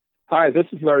Hi, this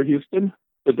is Larry Houston,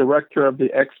 the director of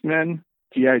the X-Men,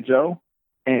 G.I. Joe,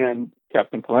 and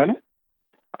Captain Planet.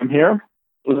 I'm here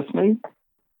listening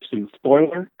to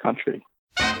Spoiler Country.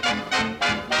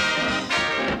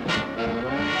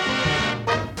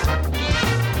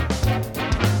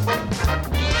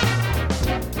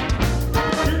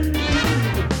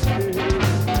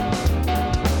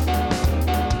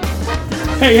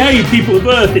 Hey, people of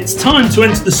Earth, it's time to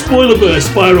enter the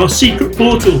Spoilerverse via our secret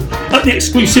portal at the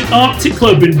exclusive Arctic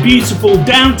Club in beautiful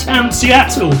downtown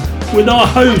Seattle with our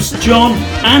hosts, John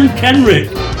and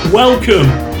Kenrick. Welcome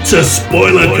to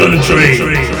Spoiler Country.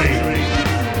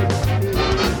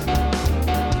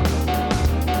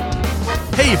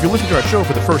 Hey, if you're listening to our show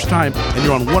for the first time and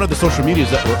you're on one of the social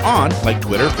medias that we're on, like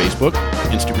Twitter, Facebook,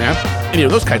 Instagram, any of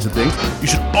those kinds of things, you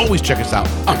should always check us out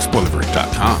on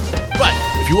spoilerverse.com. But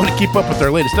if you want to keep up with our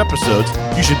latest episodes,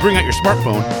 you should bring out your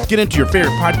smartphone, get into your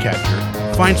favorite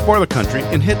podcatcher, find Spoiler Country,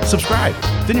 and hit subscribe.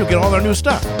 Then you'll get all our new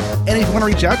stuff. And if you want to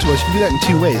reach out to us, you can do that in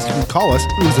two ways. You can call us,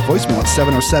 leave us a voicemail at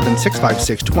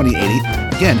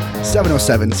 707-656-2080. Again,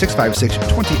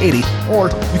 707-656-2080. Or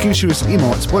you can shoot us an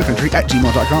email at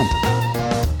spoilercountry@gmail.com.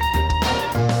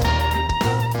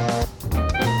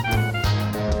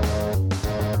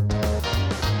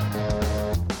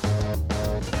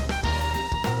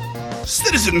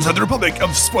 Citizens of the Republic of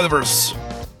Spoilerverse.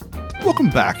 Welcome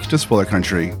back to Spoiler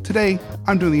Country. Today,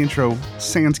 I'm doing the intro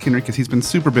sans Kenrick because he's been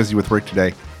super busy with work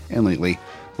today and lately.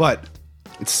 But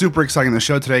it's super exciting, the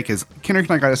show today, because Kenrick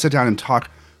and I got to sit down and talk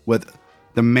with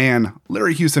the man,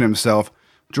 Larry Houston himself,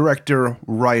 director,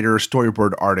 writer,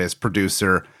 storyboard artist,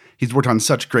 producer. He's worked on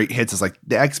such great hits as like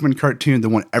the X-Men cartoon, the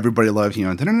one everybody loves, you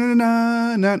know, I'm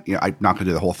not going to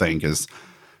do the whole thing because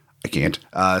I can't.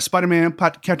 Spider-Man,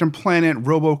 Captain Planet,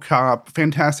 RoboCop,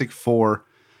 Fantastic Four,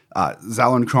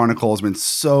 Zalon Chronicles. I mean,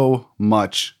 so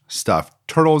much stuff.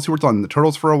 Turtles, he worked on the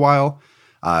Turtles for a while.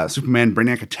 Superman,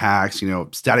 Brainiac Attacks, you know,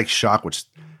 Static Shock, which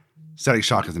Static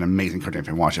Shock is an amazing cartoon if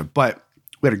you watch it. But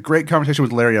we had a great conversation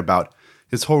with Larry about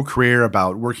his whole career,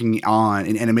 about working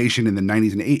in animation in the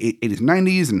 90s and 80s and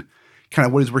 90s, and kind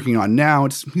of what he's working on now.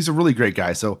 He's a really great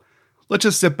guy. So let's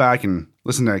just sit back and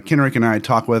listen to Kenrick and I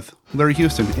talk with Larry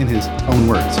Houston in his own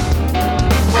words.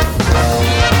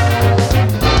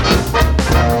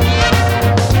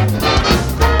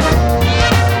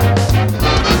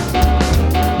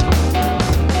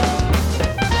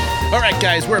 All right,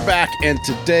 guys, we're back, and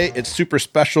today it's super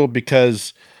special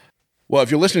because, well,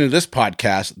 if you're listening to this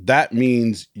podcast, that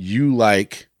means you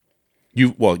love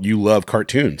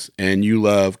cartoons, and you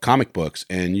love comic books,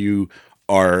 and you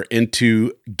are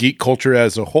into geek culture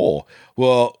as a whole.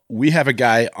 Well, we have a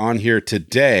guy on here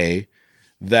today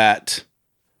that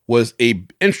was a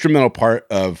instrumental part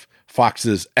of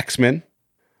Fox's X-Men.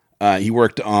 He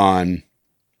worked on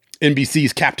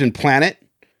NBC's Captain Planet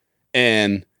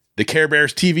and the Care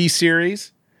Bears TV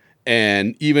series,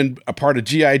 and even a part of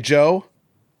G.I. Joe.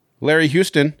 Larry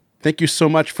Houston, thank you so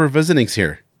much for visiting us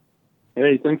here.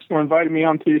 Hey, thanks for inviting me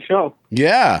onto your show.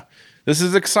 Yeah. This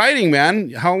is exciting, man.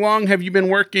 How long have you been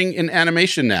working in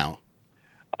animation now?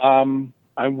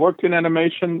 I worked in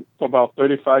animation for about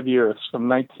 35 years, from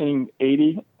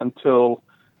 1980 until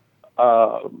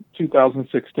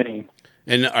 2016.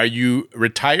 And are you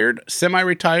retired,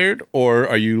 semi-retired, or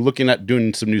are you looking at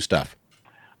doing some new stuff?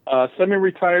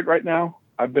 Semi-retired right now.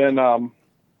 I've been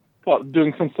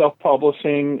doing some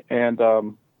self-publishing,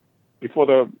 and before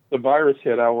the virus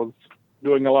hit, I was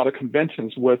doing a lot of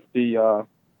conventions with the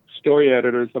story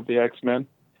editors of the X-Men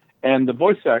and the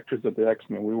voice actors of the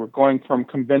X-Men. We were going from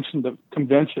convention to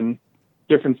convention,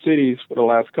 different cities for the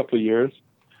last couple of years,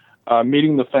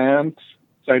 meeting the fans,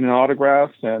 signing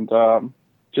autographs, and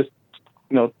just,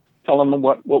 you know, telling them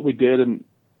what we did and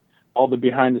all the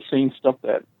behind-the-scenes stuff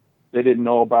that they didn't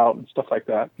know about and stuff like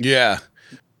that. Yeah.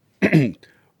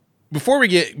 Before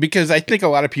we because I think a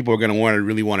lot of people are going to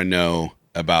really want to know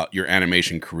about your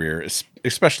animation career,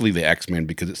 especially the X-Men,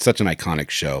 because it's such an iconic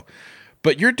show.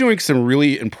 But you're doing some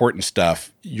really important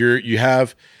stuff. You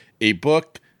have a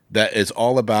book that is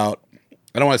all about,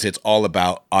 I don't want to say it's all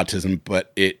about autism,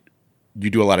 but you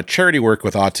do a lot of charity work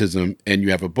with autism, and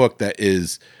you have a book that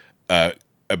is a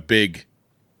big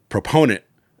proponent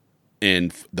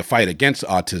in the fight against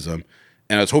autism.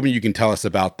 And I was hoping you can tell us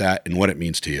about that and what it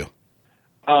means to you.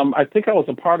 I think I was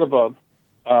a part of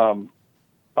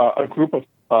a group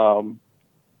of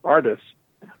artists.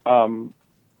 I'm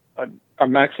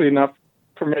actually not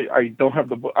familiar. I don't have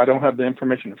the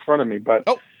information in front of me, but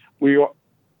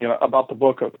about the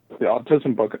book, of the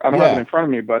autism book. I don't have it in front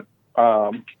of me, but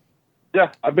I've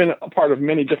been a part of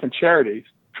many different charities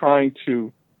trying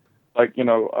to,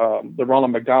 the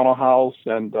Ronald McDonald House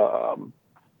and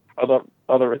other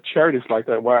other charities like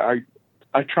that where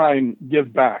I try and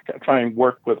give back. I try and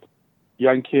work with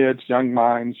young kids, young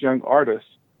minds, young artists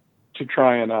to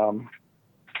try and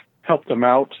help them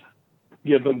out,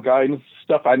 give them guidance,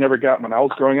 stuff I never got when I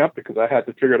was growing up because I had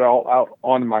to figure it all out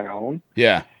on my own.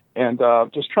 Yeah. And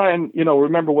just try and,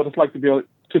 remember what it's like to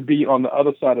be on the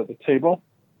other side of the table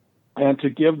and to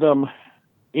give them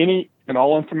any and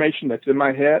all information that's in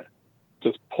my head,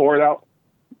 just pour it out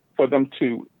for them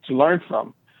to learn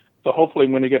from. So hopefully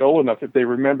when they get old enough, if they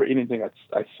remember anything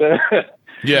I said,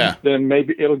 yeah, then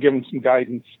maybe it'll give them some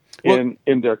guidance in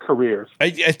their careers.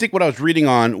 I think what I was reading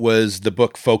on was the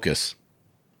book Focus,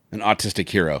 An Autistic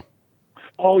Hero.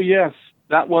 Oh, yes.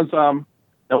 That was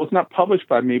not published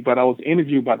by me, but I was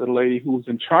interviewed by the lady who was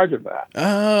in charge of that.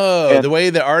 Oh, and the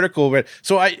way the article read.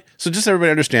 So just so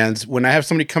everybody understands, when I have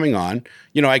somebody coming on,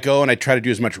 I go and I try to do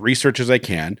as much research as I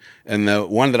can. And the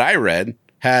one that I read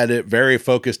had it very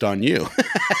focused on you.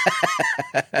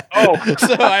 Oh,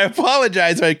 so I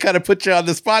apologize. I kind of put you on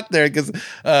the spot there because,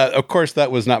 of course,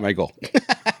 that was not my goal.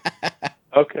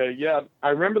 Okay. Yeah. I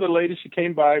remember the lady, she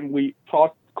came by and we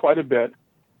talked quite a bit.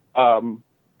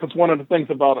 Because one of the things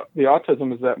about the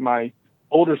autism is that my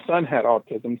older son had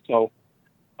autism, so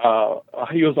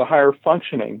he was a higher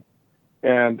functioning,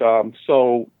 and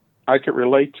so I could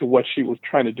relate to what she was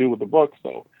trying to do with the book.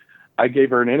 So I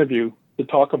gave her an interview to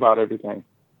talk about everything,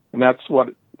 and that's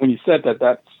what when you said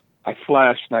that, I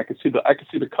flashed and I could see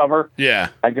the cover. Yeah,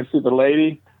 I can see the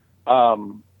lady.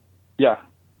 Yeah,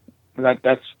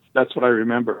 that's what I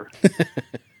remember.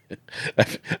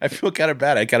 I feel kind of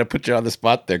bad. I kind of put you on the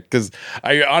spot there because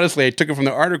I honestly took it from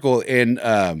the article, and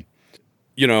I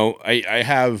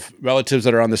have relatives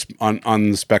that are on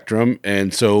the spectrum,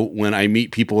 and so when I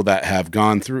meet people that have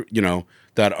gone through,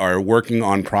 that are working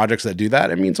on projects that do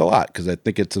that, it means a lot because I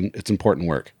think it's important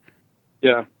work.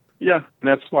 Yeah, and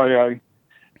that's why I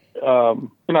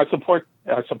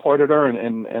supported her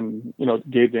and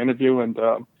gave the interview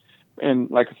and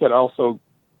like I said, I also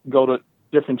go to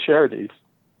different charities.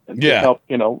 To help,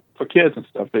 for kids and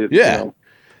stuff.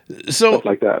 So stuff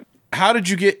like that. How did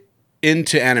you get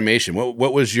into animation?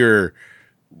 What was the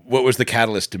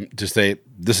catalyst to say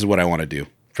this is what I want to do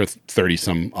for 30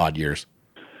 some odd years?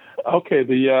 Okay,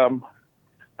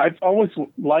 I've always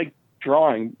liked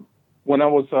drawing. When I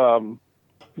was,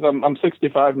 I'm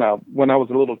 65 now. When I was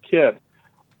a little kid,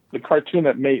 the cartoon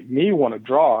that made me want to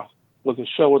draw was a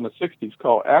show in the 60s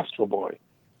called Astro Boy.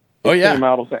 Oh yeah.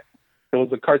 It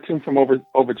was a cartoon from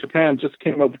over Japan, just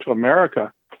came over to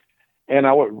America, and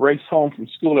I would race home from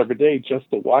school every day just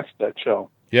to watch that show.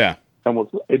 Yeah. And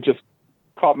it just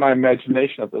caught my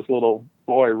imagination of this little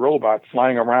boy robot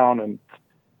flying around, and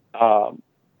I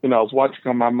was watching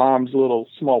on my mom's little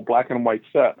small black and white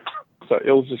set. So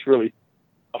it was just really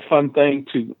a fun thing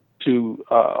to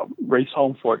race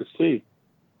home for to see.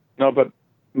 But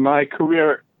my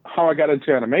career, how I got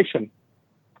into animation,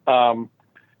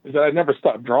 is that I never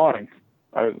stopped drawing.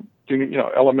 I was doing,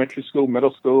 elementary school,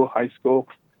 middle school, high school.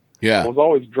 Yeah. I was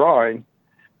always drawing.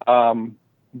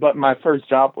 But my first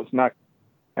job was not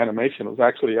animation. It was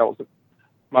actually,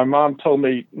 my mom told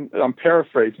me, I'm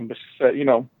paraphrasing, but she said,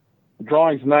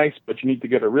 drawing's nice, but you need to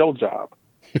get a real job.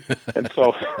 And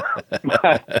so,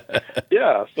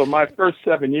 so my first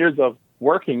 7 years of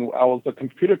working, I was a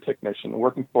computer technician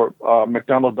working for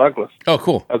McDonnell Douglas. Oh,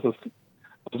 cool. I was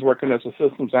working as a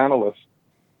systems analyst.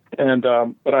 And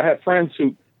but I had friends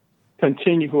who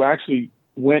actually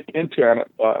went into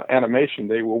animation.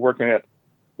 They were working at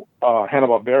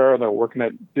Hanna-Barbera. They were working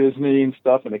at Disney and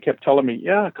stuff, and they kept telling me,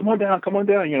 "Yeah, come on down,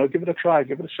 give it a try,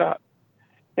 give it a shot."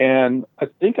 And I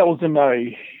think I was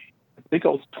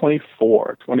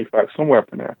 24, 25, somewhere up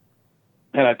in there.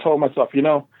 And I told myself,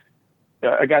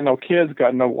 I got no kids,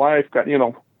 got no wife,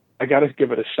 I got to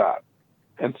give it a shot.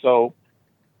 And so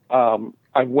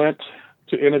I went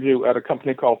to interview at a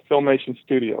company called Filmation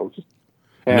Studios.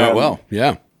 And,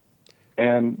 yeah.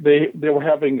 And they were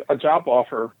having a job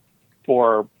offer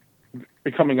for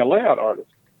becoming a layout artist.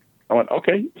 I went,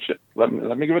 okay, let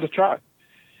me give it a try.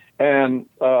 And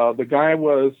the guy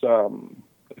was,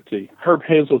 Herb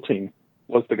Hazeltine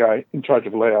was the guy in charge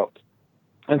of layout.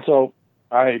 And so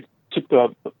I took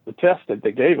the test that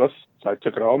they gave us. So I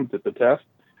took it home, did the test.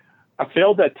 I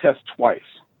failed that test twice.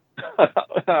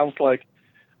 I was like,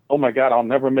 oh my God, I'll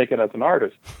never make it as an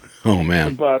artist. Oh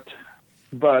man. But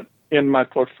in my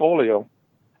portfolio,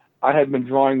 I had been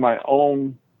drawing my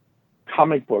own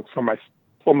comic books for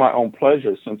my own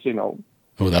pleasure since,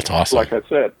 Oh, that's awesome. Like I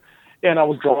said. And I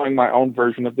was drawing my own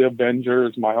version of the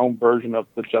Avengers, my own version of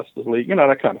the Justice League,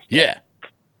 that kind of stuff. Yeah.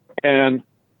 And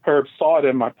Herb saw it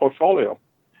in my portfolio.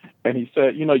 And he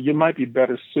said, you might be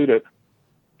better suited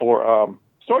for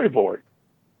storyboard.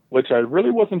 which I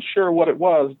really wasn't sure what it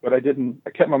was, but I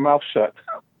kept my mouth shut.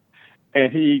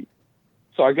 And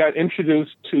so I got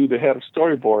introduced to the head of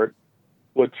storyboard,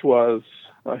 which was,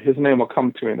 his name will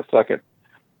come to me in a second.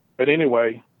 But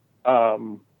anyway,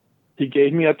 he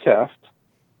gave me a test.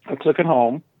 I took it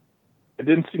home. It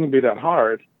didn't seem to be that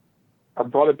hard. I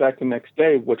brought it back the next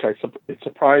day, which it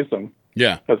surprised him.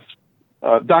 Yeah. Because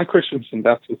Don Christensen,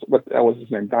 that was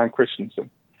his name, Don Christensen.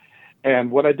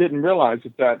 And what I didn't realize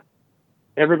is that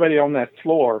everybody on that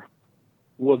floor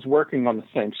was working on the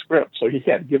same script. So he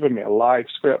had given me a live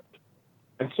script.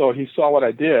 And so he saw what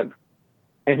I did,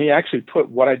 and he actually put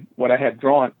what I had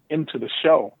drawn into the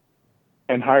show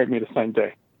and hired me the same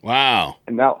day. Wow.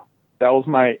 And that was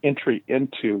my entry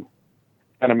into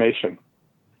animation.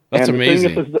 That's and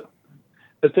amazing.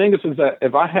 The thing is that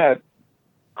if I had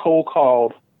cold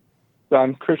called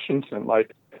Don Christensen,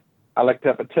 like I like to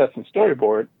have a test and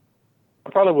storyboard, I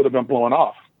probably would have been blown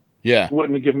off. Yeah. He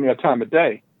wouldn't have given me a time of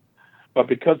day. But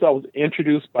because I was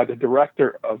introduced by the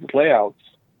director of layouts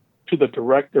to the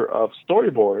director of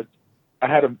storyboards,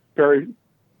 that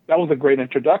was a great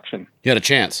introduction. You had a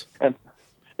chance. And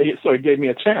so it gave me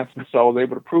a chance. And so I was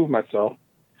able to prove myself.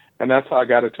 And that's how I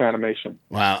got into animation.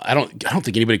 Wow. I don't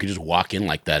think anybody could just walk in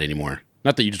like that anymore.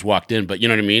 Not that you just walked in, but you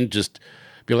know what I mean? Just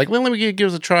be like, well, let me give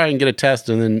us a try and get a test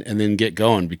and then get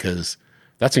going, because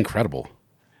that's incredible.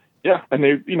 Yeah. And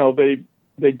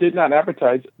they did not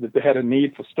advertise that they had a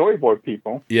need for storyboard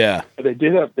people. Yeah. But they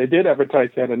did advertise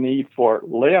they had a need for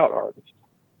layout artists.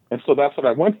 And so that's what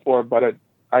I went for. But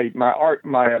my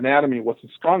anatomy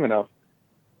wasn't strong enough,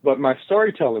 but my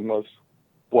storytelling was.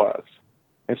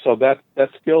 And so that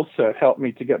skill set helped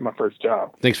me to get my first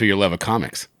job. Thanks for your love of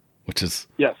comics, which is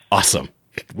awesome.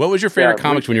 What was your favorite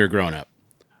comics when you were growing up?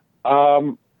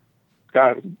 God,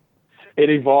 it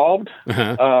evolved.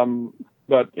 Uh-huh.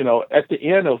 But at the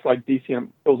end, it was like DC.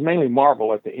 It was mainly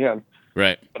Marvel at the end.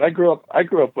 Right. But I grew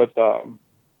up with the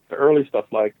early stuff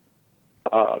like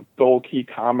Gold Key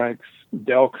Comics,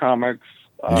 Dell Comics.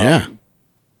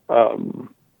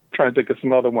 Trying to think of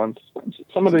some other ones.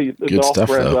 Some of the adult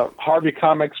brands, Harvey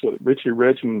Comics with Richie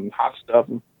Rich and Hot Stuff.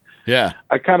 Yeah.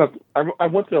 I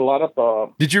went through a lot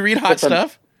of. Did you read Hot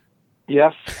Stuff?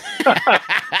 Yes.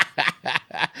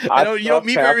 You don't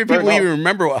meet very many people who even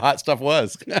remember what Hot Stuff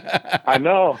was. I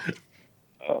know.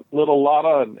 Little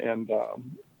Lotta and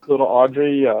Little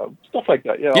Audrey, stuff like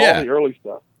that. Yeah, all the early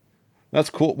stuff. That's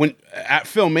cool. When at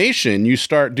Filmation, you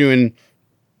start doing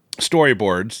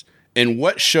storyboards. And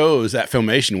what shows at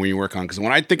Filmation when you work on? Because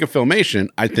when I think of Filmation,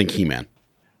 I think He-Man.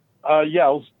 I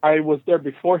was there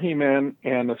before He-Man,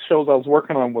 and the shows I was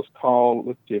working on was called,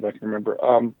 let's see if I can remember,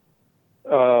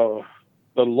 the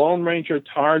Lone Ranger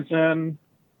Tarzan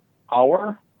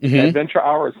Hour, Adventure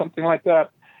Hour, or something like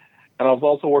that. And I was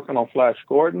also working on Flash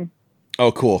Gordon.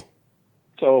 Oh, cool.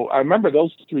 So I remember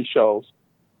those three shows.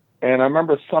 And I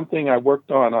remember something I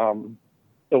worked on,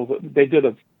 they did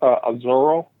a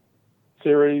Zorro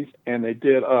series, and they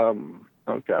did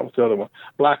what's the other one?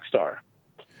 Black Star.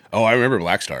 Oh, I remember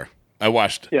Black Star. I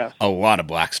watched a lot of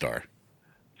Black Star.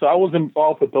 So I was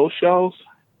involved with those shows,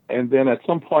 and then at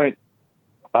some point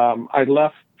I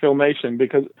left Filmation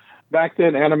because back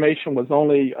then animation was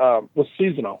only was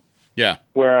seasonal. Yeah.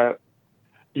 Where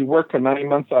you worked for 9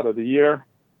 months out of the year,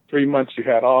 3 months you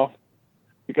had off,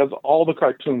 because all the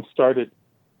cartoons started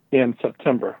in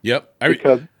September. Yep. You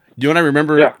know what I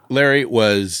remember, Larry,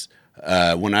 was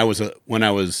when I was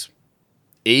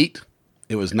 8,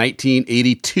 it was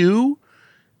 1982,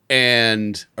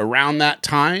 and around that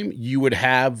time you would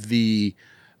have they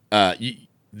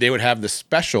would have the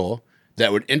special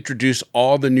that would introduce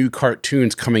all the new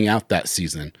cartoons coming out that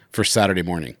season for Saturday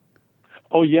morning.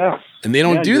 Oh yes, and they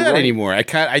don't do that anymore.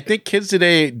 I think kids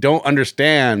today don't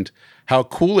understand how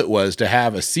cool it was to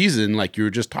have a season like you were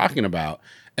just talking about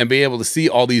and be able to see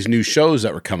all these new shows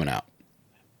that were coming out.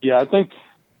 Yeah, I think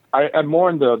I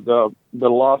mourn the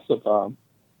loss of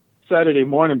Saturday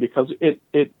morning because it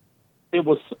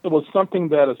was something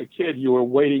that as a kid you were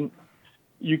waiting.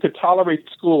 You could tolerate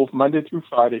school Monday through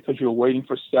Friday because you were waiting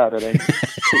for Saturday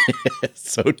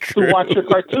so true. to watch your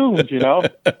cartoons, you know.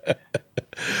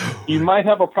 You might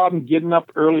have a problem getting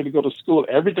up early to go to school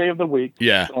every day of the week.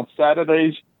 Yeah. On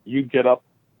Saturdays, you get up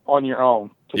on your own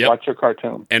to watch your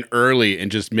cartoon. And early,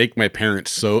 and just make my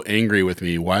parents so angry with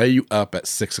me. Why are you up at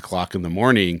 6 o'clock in the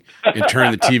morning and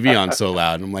turn the TV on so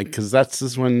loud? And I'm like, because that's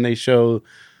just when they show,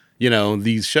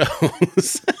 these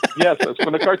shows. Yes, that's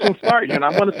when the cartoons start, and I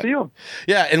want to see them.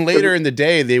 Yeah, and later in the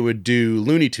day, they would do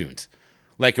Looney Tunes,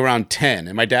 like around 10.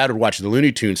 And my dad would watch the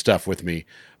Looney Tunes stuff with me.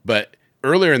 But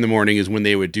earlier in the morning is when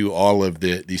they would do all of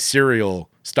the serial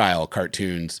style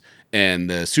cartoons and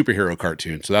the superhero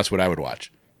cartoons. So that's what I would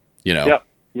watch. You know?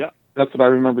 Yeah. That's what I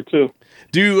remember too.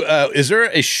 Is there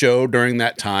a show during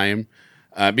that time?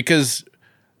 Because,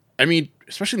 I mean,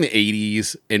 especially in the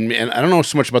 80s, and I don't know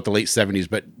so much about the late 70s,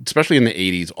 but especially in the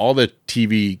 80s, all the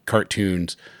TV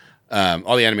cartoons,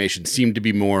 all the animation seemed to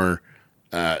be more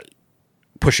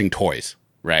pushing toys,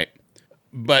 right?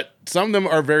 But some of them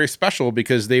are very special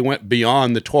because they went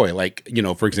beyond the toy. Like, you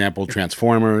know, for example,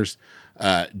 Transformers,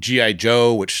 G.I.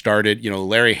 Joe, which started, you know,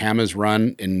 Larry Hama's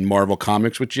run in Marvel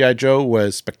Comics with G.I. Joe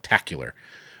was spectacular.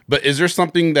 But is there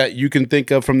something that you can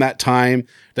think of from that time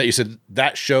that you said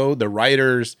that show, the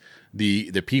writers,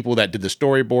 the people that did the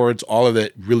storyboards, all of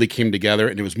it really came together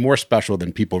and it was more special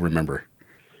than people remember?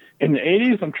 In the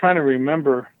 80s, I'm trying to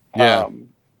remember. Yeah.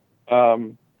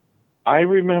 I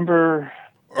remember...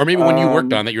 Or maybe when you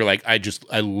worked on it, you're like, I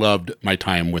loved my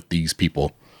time with these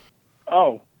people.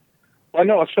 Oh, I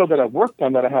know a show that I worked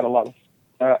on that I had a lot of,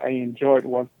 I enjoyed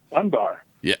was Thundar.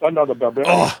 Yeah. Thundar the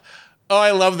Barbarian. Oh,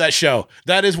 I love that show.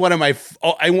 That is one of my,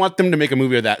 I want them to make a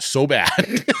movie of that so bad.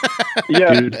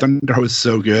 Yeah. Dude, Thundar was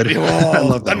so good. Oh, I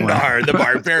love that Thundar one. the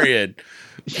Barbarian.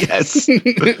 Yes.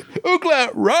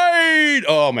 Ookla, right.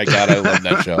 Oh my God, I love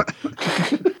that show.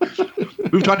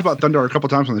 We've talked about Thundar a couple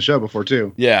times on the show before,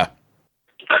 too. Yeah.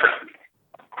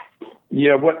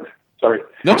 Yeah, sorry.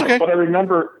 That's okay. But I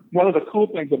remember one of the cool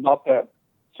things about that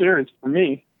series for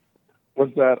me was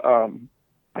that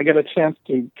I get a chance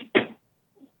to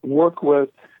work with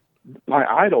my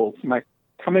idols, my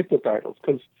comic book idols,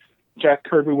 because Jack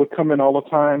Kirby would come in all the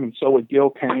time, and so would Gil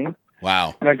Kane.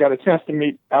 Wow. And I got a chance to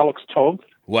meet Alex Toth,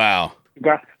 Wow.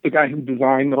 the guy who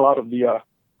designed a lot of the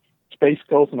Space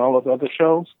Ghost and all of the other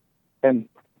shows, and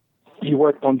he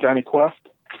worked on Johnny Quest.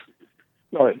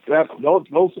 No, that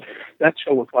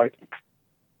show was like,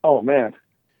 oh man,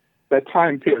 that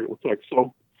time period was like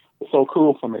so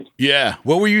cool for me. Yeah.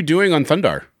 What were you doing on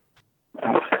Thundar?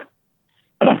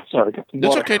 Sorry,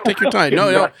 It's okay. Take your time.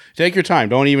 No, take your time.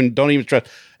 Don't even stress.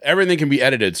 Everything can be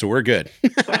edited, so we're good.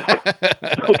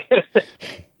 Okay.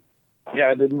 Yeah,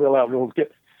 I didn't realize it was good.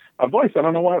 My voice, I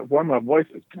don't know why my voice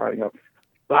is drying up.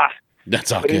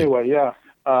 That's all But good. anyway, yeah.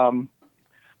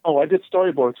 I did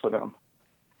storyboards for them.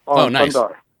 Oh, nice.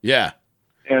 Thundar. Yeah.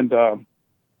 And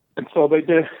so they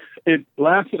did. It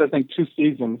lasted, I think, 2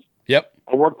 seasons. Yep.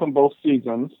 I worked on both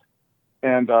seasons,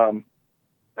 and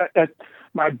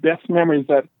my best memory is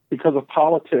that because of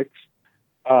politics,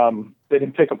 they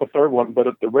didn't pick up a third one, but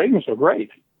the ratings were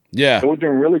great. Yeah. They were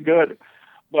doing really good,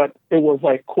 but it was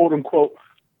like quote unquote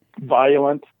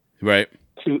violent, Right.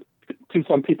 to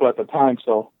some people at the time,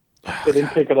 so they didn't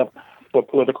pick it up for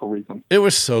political reasons. It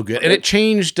was so good, and it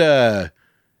changed.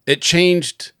 It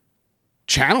changed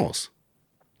channels.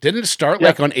 Didn't it start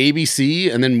like on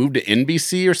ABC and then move to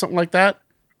NBC or something like that?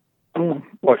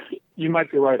 Well, you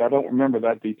might be right. I don't remember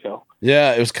that detail.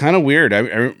 Yeah, it was kind of weird.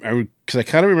 Because I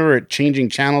kind of remember it changing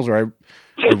channels, or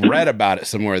I read about it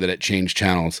somewhere that it changed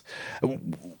channels.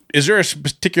 Is there a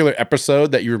particular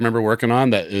episode that you remember working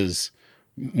on that is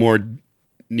more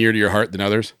near to your heart than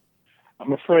others?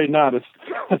 I'm afraid not. It's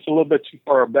a little bit too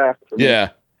far back for me. Yeah.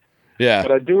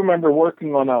 But I do remember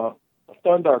working on a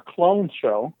Thundar clone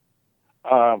show.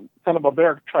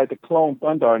 Hanna-Barbera tried to clone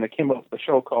Thundar, and it came up with a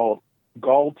show called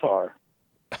Galtar.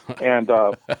 And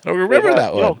I don't remember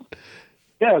that one.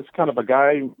 Yeah, it's kind of a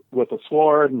guy with a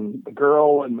sword and a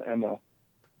girl, and I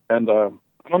don't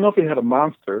know if he had a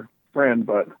monster friend,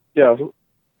 but yeah,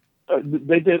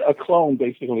 they did a clone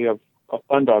basically of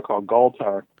Thundar called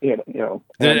Galtar. Did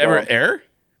it ever air?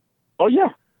 Oh yeah,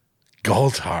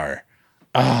 Galtar.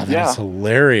 Oh, that's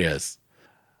hilarious.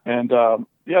 And that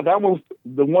was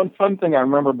the one fun thing I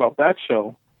remember about that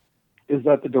show is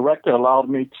that the director allowed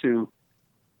me to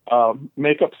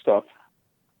make up stuff.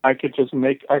 I could just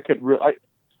I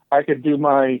could do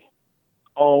my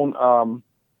own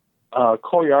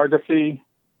choreography.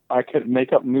 I could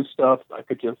make up new stuff. I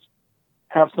could just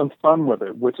have some fun with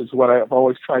it, which is what I've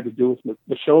always tried to do with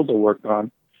the shows I worked on.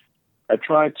 I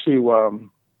tried to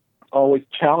always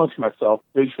challenge myself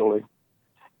visually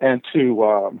and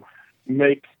to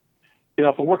make,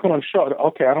 if I'm working on a show,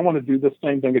 okay, I don't want to do the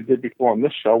same thing I did before on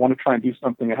this show. I want to try and do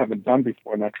something I haven't done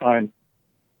before, and I try and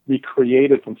be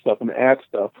creative and stuff and add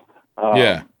stuff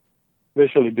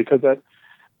visually, because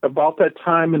about that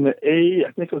time in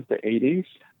I think it was the 80s.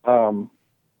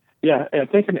 I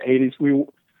think in the 80s,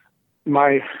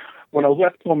 when I was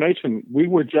at Filmation, we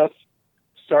were just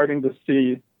starting to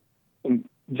see some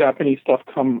Japanese stuff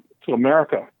come to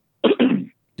America.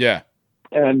 Yeah.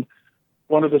 And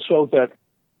one of the shows that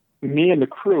me and the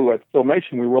crew at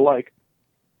Filmation, we were like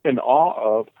in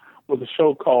awe of, was a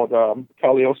show called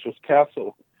Cagliostro's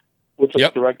Castle, which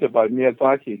was directed by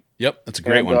Miyazaki. Yep, that's a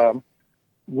great one.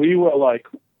 We were like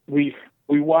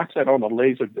we watched that on a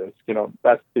laser disc.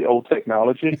 That's the old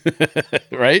technology,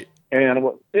 Right? and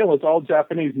it was all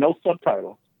Japanese, no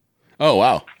subtitles. Oh,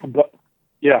 wow. But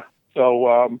yeah,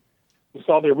 so we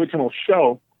saw the original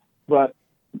show, but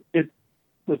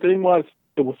the thing was,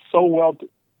 it was so well.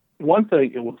 One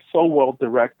thing, it was so well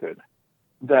directed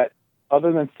that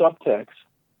other than subtext,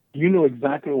 you knew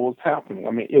exactly what was happening.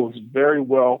 I mean, it was very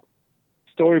well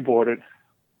storyboarded.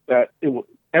 That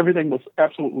everything was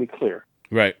absolutely clear.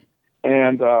 Right.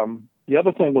 And the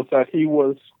other thing was that he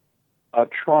was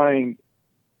trying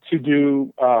to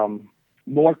do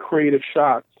more creative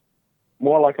shots,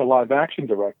 more like a live action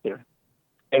director.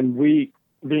 And we,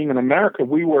 being in America,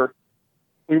 we were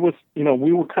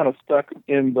kind of stuck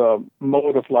in the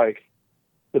mode of like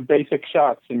the basic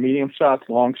shots, and medium shots,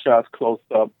 long shots, close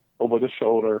up, over the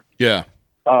shoulder. Yeah.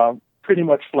 Pretty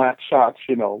much flat shots,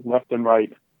 left and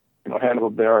right, hand of a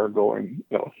bearer going,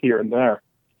 here and there.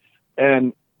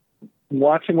 And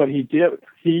watching what he did,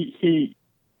 he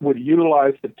would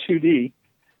utilize the 2D,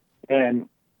 and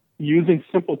using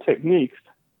simple techniques,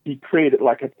 he created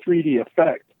like a 3D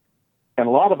effect. And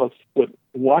a lot of us would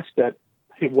watch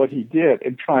what he did,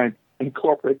 and try and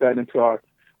incorporate that into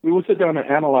we would sit down and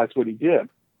analyze what he did,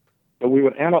 but we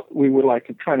would like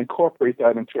try and incorporate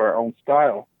that into our own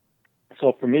style.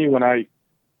 So for me, when I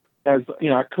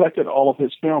collected all of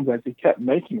his films as he kept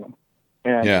making them,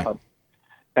 and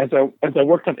as I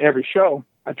worked on every show,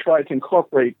 I tried to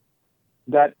incorporate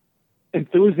that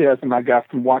enthusiasm I got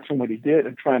from watching what he did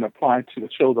and trying to apply it to the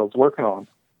shows I was working on.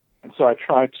 And so I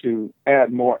tried to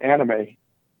add more anime,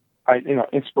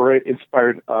 inspired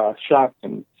shots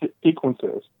and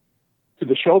sequences to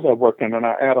the shows I worked on, and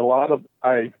I add a lot of.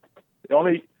 The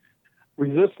only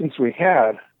resistance we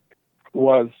had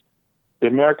was the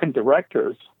American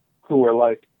directors, who were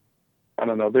like, I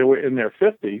don't know, they were in their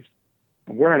 50s,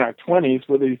 and we're in our 20s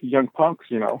with these young punks,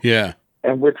 Yeah.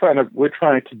 And we're trying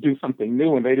to do something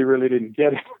new, and they really didn't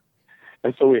get it,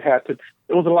 and so we had to.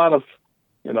 It was a lot of,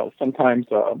 sometimes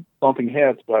bumping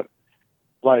heads, but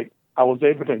like I was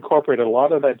able to incorporate a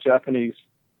lot of that Japanese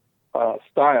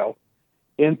style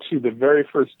into the very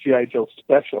first G.I. Joe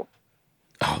special.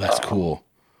 Oh, that's cool.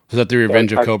 Was that the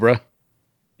Revenge of Cobra?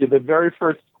 Yeah, the very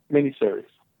first miniseries.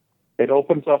 It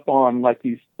opens up on like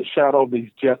the shadow of these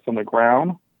jets on the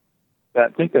ground. I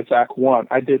think that's Act 1.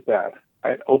 I did that.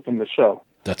 I opened the show.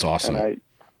 That's awesome. And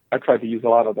I tried to use a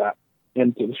lot of that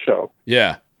into the show.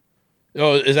 Yeah.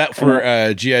 Oh, is that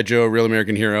for G.I. Joe Real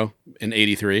American Hero in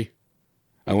 83?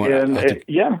 Yeah. I'll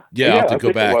have to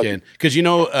go back in. Because,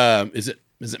 is it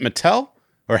Mattel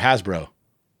or Hasbro?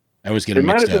 I always get it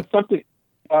mixed up. It might have been something.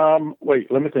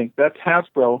 Wait, let me think. That's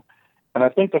Hasbro. And I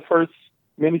think the first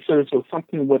miniseries was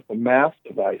something with the mass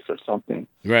device or something.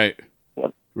 Right.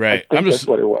 Right. That's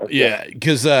what it was. Yeah,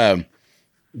 because if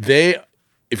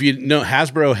you know,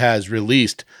 Hasbro has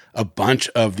released a bunch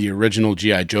of the original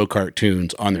G.I. Joe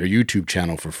cartoons on their YouTube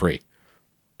channel for free.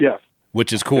 Yes.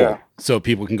 Which is cool. Yeah. So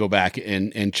people can go back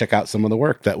and check out some of the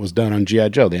work that was done on G.I.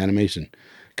 Joe, the animation.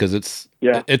 Because it's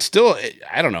still,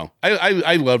 I don't know.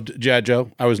 I loved G.I.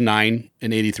 Joe. I was 9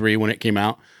 in 83 when it came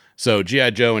out. So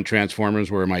G.I. Joe and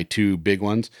Transformers were my two big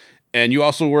ones. And you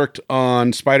also worked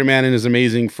on Spider-Man and His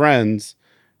Amazing Friends.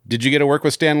 Did you get to work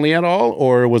with Stan Lee at all,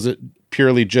 or was it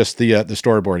purely just the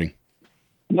storyboarding?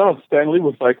 No, Stan Lee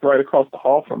was like right across the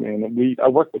hall from me, and I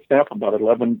worked with Stan for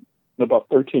about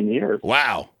 13 years.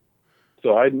 Wow!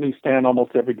 So I knew Stan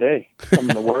almost every day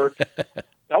coming to work. that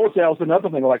was another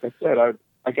thing. Like I said, I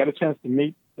got a chance to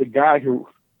meet the guy who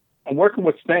I'm working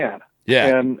with Stan.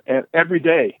 Yeah, and every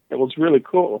day it was really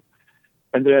cool.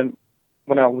 And then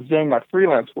when I was doing my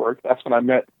freelance work, that's when I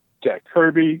met Jack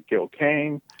Kirby, Gil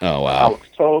Kane, Alex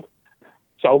Toth.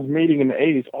 So I was meeting in the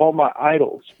 80s. All my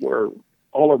idols were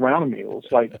all around me. It was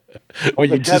like, well,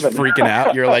 you're just freaking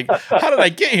out. You're like, how did I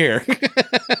get here?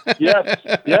 yes.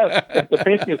 The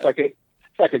painting is like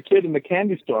a kid in the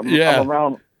candy store. I'm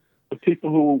around the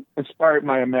people who inspired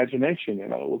my imagination. It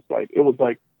was like,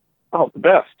 oh, the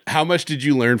best. How much did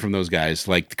you learn from those guys,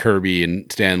 like Kirby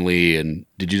and Stan Lee, and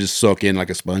did you just soak in like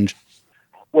a sponge?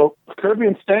 Well, Kirby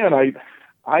and Stan, I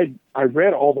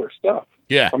read all their stuff.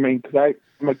 Yeah. I mean, because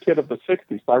I'm a kid of the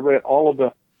 60s. So I read all of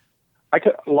a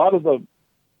lot of the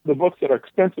books that are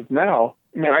expensive now.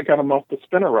 I mean, I got them off the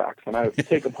spinner racks, and I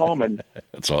take them home and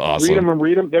that's awesome.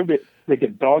 read them. They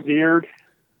get dog-eared,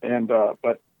 and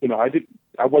but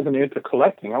I wasn't into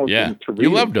collecting. I was into reading.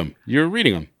 You loved them. You were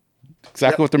reading them.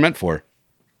 Exactly what they're meant for.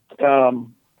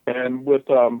 And with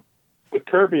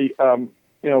Kirby,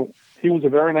 he was a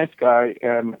very nice guy,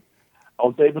 and I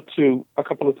was able to a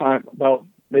couple of times, about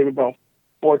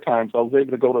 4 times, I was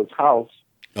able to go to his house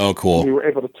Oh, cool. We were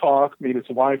able to talk, meet his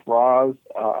wife, Roz.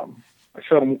 I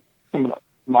showed him some of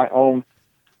my own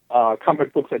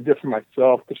comic books I did for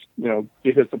myself to,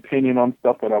 get his opinion on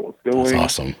stuff that I was doing.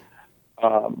 That's awesome.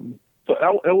 So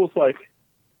it was like,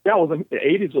 the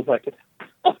 80s was like,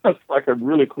 it's like a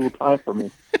really cool time for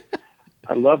me.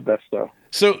 I love that stuff.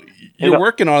 So you're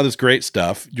working on all this great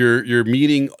stuff. You're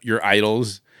meeting your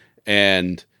idols,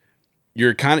 and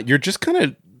you're just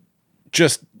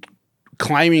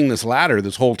climbing this ladder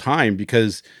this whole time,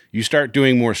 because you start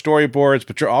doing more storyboards,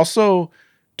 but you're also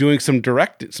doing some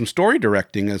story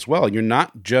directing as well. You're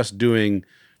not just doing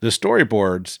the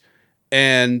storyboards.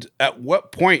 And at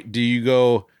what point do you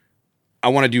go, I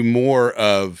want to do more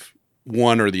of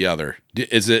one or the other? Do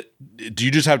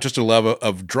you just have just a love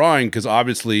of drawing? Because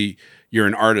obviously you're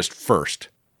an artist first,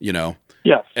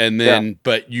 Yes. and then,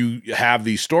 but you have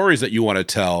these stories that you want to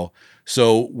tell.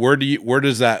 So where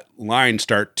does that line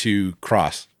start to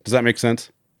cross? Does that make sense?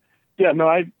 Yeah,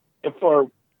 no,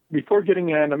 before getting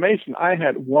into animation, I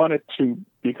had wanted to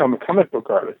become a comic book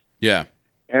artist. Yeah.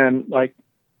 And I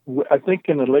think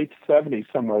in the late 70s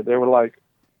somewhere, they were like,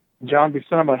 John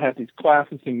Buscema had these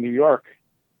classes in New York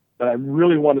that I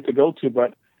really wanted to go to,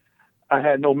 but I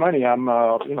had no money. I'm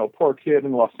a poor kid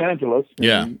in Los Angeles.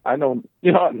 Yeah. I don't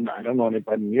know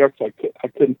anybody in New York, so I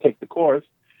couldn't take the course.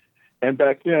 And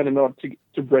back then, in order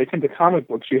to break into comic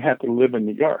books, you had to live in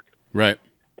New York. Right.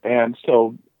 And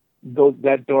so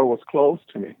that door was closed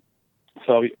to me.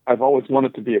 So I've always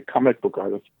wanted to be a comic book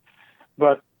artist.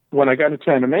 But when I got into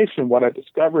animation, what I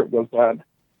discovered was that,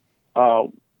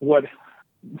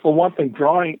 for one thing,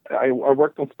 drawing, I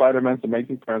worked on Spider-Man's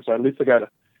Amazing Friends, so at least I got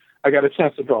a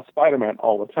chance to draw Spider-Man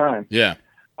all the time. Yeah.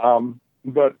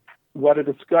 But what I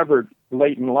discovered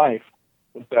late in life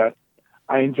was that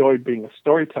I enjoyed being a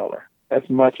storyteller as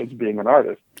much as being an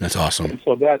artist. That's awesome. And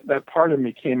so that part of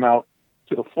me came out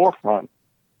to the forefront.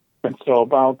 And so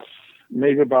about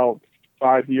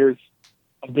 5 years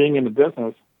of being in the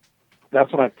business,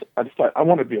 that's when I decided I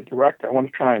want to be a director. I want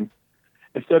to try and,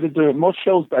 instead of doing, most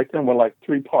shows back then were like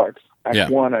 3 parts,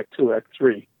 Act 1, Act 2, Act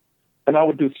 3. And I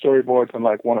would do storyboards on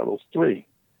like one of those 3.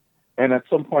 And at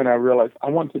some point I realized I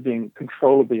wanted to be in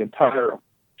control of the entire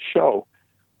show,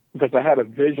 because I had a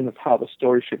vision of how the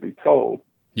story should be told.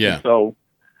 Yeah. And so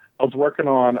I was working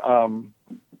on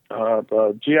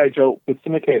the G.I. Joe, the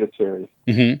syndicated series.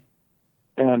 Mm-hmm.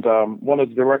 And one of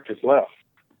the directors left.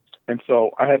 And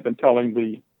so I had been telling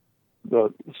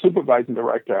the supervising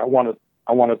director I wanted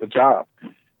the job.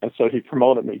 And so he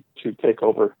promoted me to take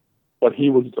over what he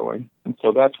was doing. And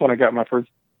so that's when I got my first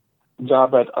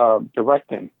job at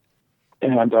directing.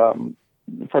 And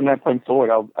from that point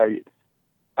forward,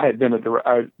 I've been a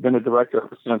director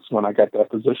ever since when I got that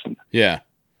position. Yeah.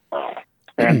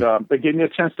 And they gave me a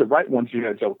chance to write one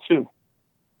G.I. Joe too.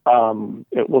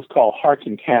 It was called Hearts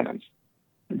and Cannons.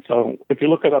 And so if you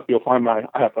look it up, you'll find I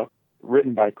have a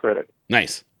written by credit.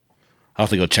 Nice. I'll have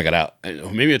to go check it out.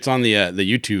 Maybe it's on the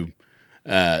YouTube,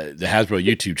 the Hasbro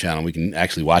YouTube channel. We can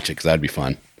actually watch it, because that'd be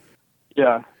fun.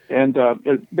 Yeah. And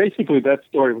basically that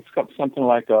story was something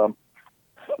like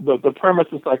the premise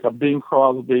is like a Bing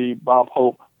Crosby, Bob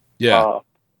Hope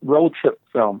road trip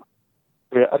film.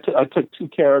 I took 2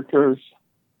 characters.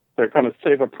 They're going to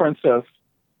save a princess,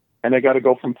 and they got to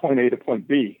go from point A to point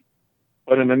B.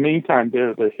 But in the meantime,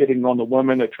 they're hitting on the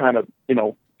woman. They're trying to,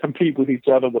 compete with each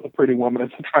other with a pretty woman,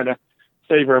 and trying to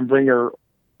save her and bring her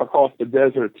across the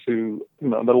desert to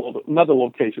another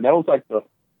location. That was like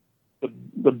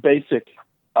the basic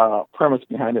premise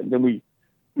behind it. And then we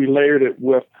layered it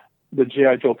with the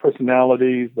G.I. Joe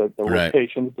personalities, the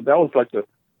locations. But that was like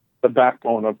the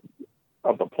backbone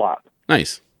of the plot.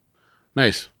 Nice.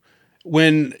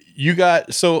 When you got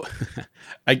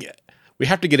we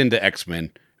have to get into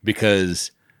X-Men,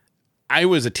 because I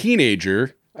was a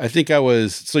teenager. I think you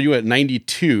were at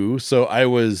 92, so I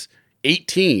was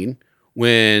 18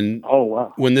 when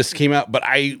this came out. But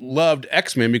I loved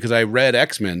X-Men because I read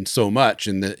X-Men so much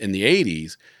in the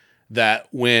 80s that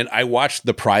when I watched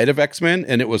The Pride of X-Men,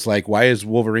 and it was like, why does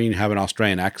Wolverine have an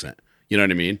Australian accent? You know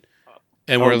what I mean?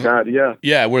 And whereas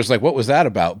like, what was that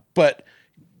about? But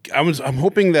I'm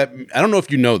hoping that, I don't know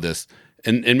if you know this,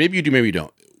 and maybe you do, maybe you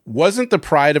don't. Wasn't The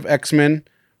Pride of X-Men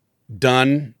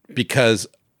done because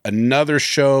another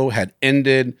show had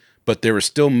ended, but there was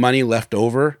still money left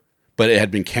over, but it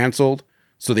had been canceled?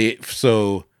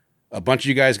 So a bunch of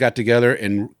you guys got together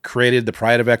and created The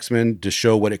Pride of X-Men to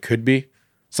show what it could be?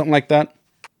 Something like that?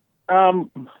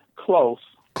 Close.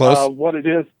 What it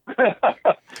is. I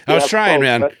was trying,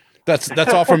 close, man.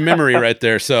 That's all from memory right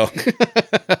there. So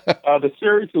the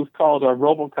series was called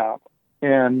RoboCop,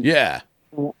 and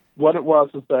what it was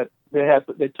is that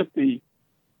they took the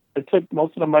They took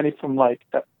most of the money from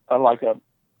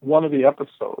one of the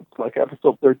episodes, like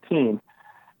episode 13,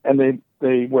 and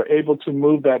they were able to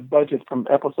move that budget from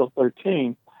episode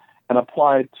 13 and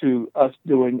apply it to us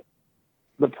doing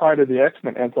the Pride of the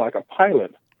X-Men as like a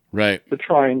pilot. Right. To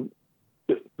try and,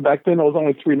 back then there was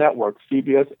only 3 networks,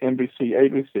 CBS, NBC,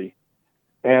 ABC.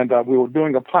 And we were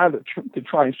doing a pilot to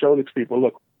try and show these people,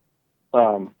 look,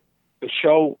 this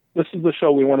is the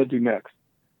show we want to do next.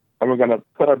 And we're going to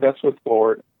put our best foot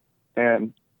forward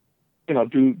and,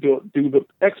 do the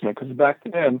X-Men. Because back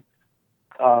then,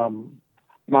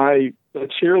 the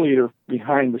cheerleader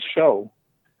behind the show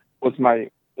was the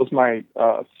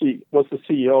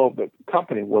CEO of the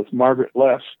company was Margaret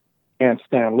Lesh and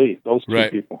Stan Lee, those two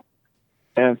people.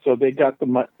 And so they got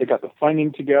the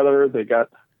funding together. They got,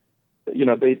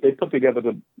 they put together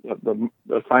the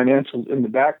financials in the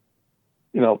back,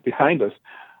 behind us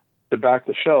to back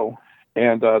the show.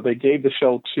 And they gave the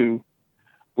show to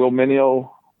Will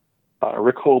Mineo,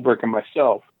 Rick Holberg, and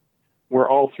myself. We're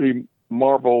all 3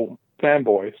 Marvel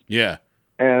fanboys. Yeah.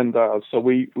 And so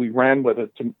we ran with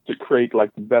it to create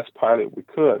like the best pilot we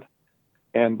could.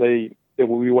 And we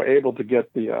were able to get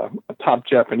a top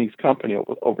Japanese company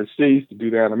overseas to do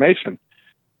the animation.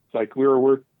 It's like we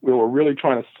were really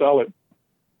trying to sell it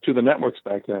to the networks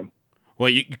back then. Well,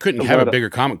 you couldn't have a bigger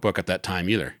comic book at that time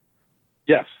either.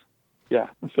 Yes. Yeah.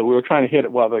 So we were trying to hit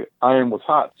it while the iron was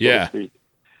hot, so to speak.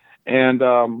 And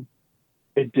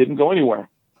it didn't go anywhere.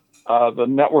 The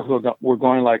networks were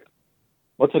going like,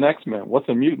 what's an X-Men? What's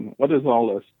a mutant? What is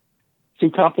all this? Too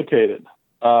complicated.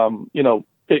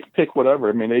 Pick whatever.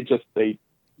 I mean, they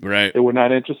were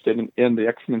not interested in the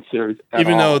X-Men series at all.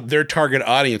 Even though their target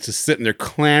audience is sitting there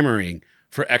clamoring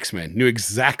for X-Men, knew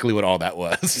exactly what all that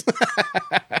was.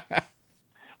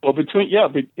 Well,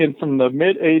 from the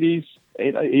mid 80s,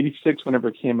 86, whenever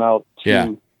it came out,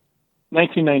 to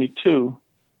 1992,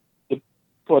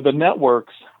 for the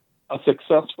networks, a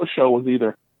successful show was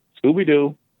either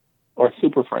Scooby-Doo or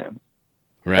Super Friends.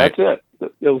 Right. That's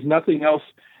it. There was nothing else.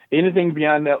 Anything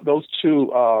beyond those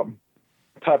 2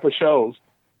 type of shows,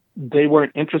 they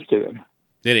weren't interested in.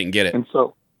 They didn't get it. And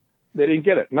so they didn't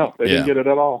get it. No, they didn't get it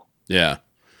at all. Yeah.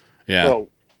 Yeah. So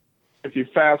if you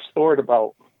fast forward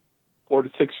about 4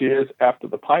 to 6 years after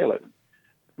the pilot,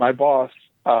 my boss,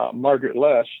 Margaret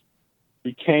Lesh,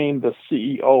 became the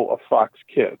CEO of Fox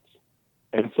Kids.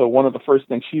 And so one of the first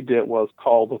things she did was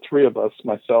call the 3 of us,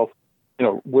 myself,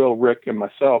 Will, Rick, and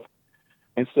myself,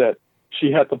 and said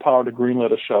she had the power to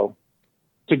greenlight a show.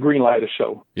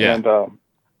 Yeah. And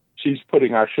she's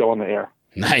putting our show on the air.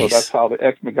 Nice. So that's how the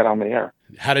X-Men got on the air.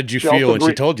 How did you feel when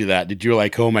she told you that? Did you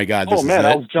like, oh my God, this is it?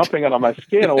 I was jumping out of my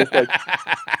skin. I was like,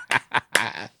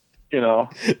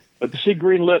 but she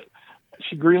greenlit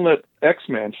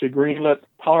X-Men. She greenlit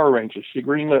Power Rangers. She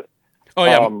greenlit. Oh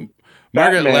yeah.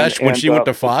 Margaret Batman Lesh, when she went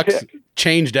to Fox,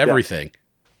 changed everything.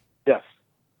 Yes.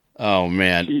 Oh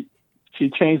man. She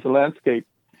changed the landscape.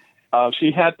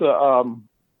 She had the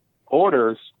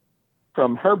orders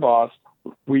from her boss.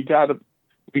 We got to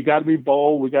be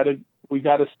bold. We got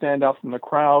to stand out from the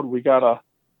crowd. We have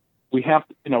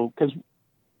to, because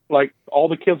like all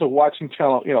the kids are watching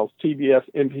channel, CBS,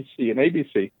 NBC, and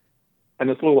ABC, and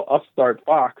this little upstart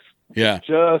Fox,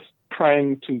 just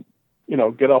trying to,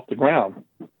 get off the ground.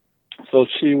 So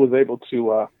she was able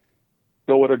to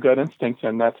go with her gut instincts,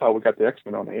 and that's how we got the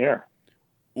X-Men on the air.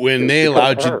 When they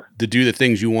allowed you to do the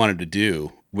things you wanted to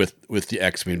do with the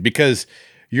X-Men, because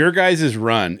your guys'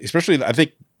 run, especially, I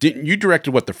think, you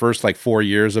directed the first 4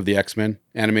 years of the X-Men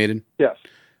animated? Yes.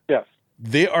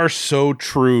 They are so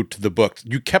true to the books.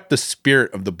 You kept the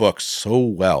spirit of the book so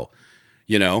well,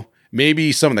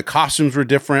 Maybe some of the costumes were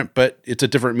different, but it's a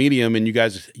different medium, and you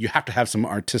have to have some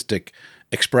artistic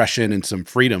expression and some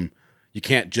freedom. You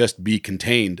can't just be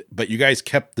contained, but you guys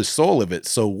kept the soul of it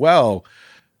so well.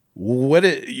 What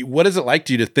is it like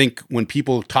to you to think when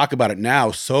people talk about it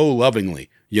now so lovingly?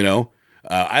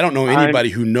 I don't know anybody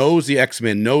who knows the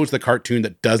X-Men, knows the cartoon,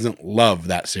 that doesn't love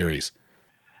that series.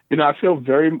 I feel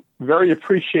very, very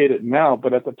appreciated now,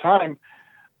 but at the time,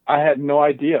 I had no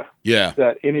idea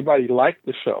that anybody liked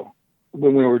the show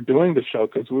when we were doing the show,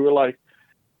 because we were like,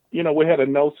 we had a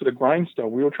nose to the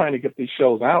grindstone. We were trying to get these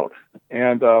shows out.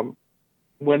 And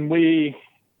when there's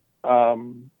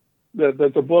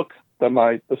a book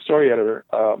that the story editor,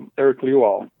 Eric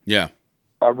Lewald,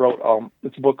 wrote,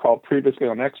 it's a book called Previously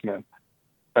on X-Men.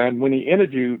 And when he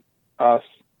interviewed us,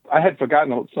 I had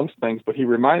forgotten some things, but he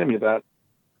reminded me that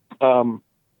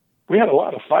we had a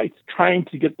lot of fights trying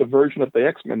to get the version of the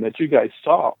X-Men that you guys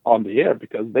saw on the air,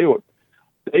 because they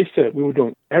said we were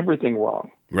doing everything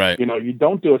wrong. Right. You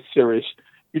don't do a series.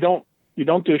 You don't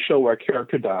do a show where a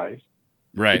character dies.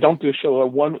 Right. You don't do a show where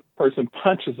one person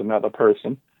punches another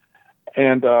person,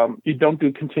 and you don't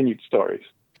do continued stories.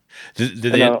 They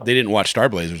didn't watch Star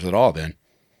Blazers at all then?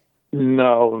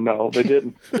 No, they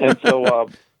didn't. And so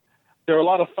there were a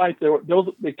lot of fights.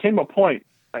 There came a point.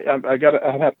 I'd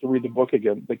have to read the book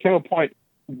again. There came a point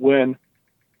when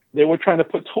they were trying to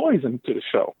put toys into the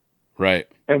show, right?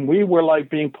 And we were like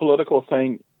being political,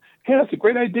 saying, "Hey, that's a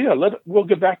great idea. We'll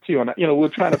get back to you on that." We're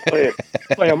trying to play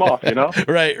them off.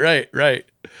 Right.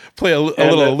 Play a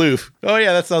little aloof. Oh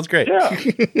yeah, that sounds great. Yeah,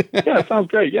 it sounds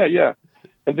great. Yeah.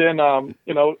 And then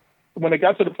when it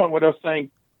got to the point where they were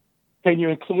saying, "Can you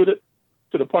include it?"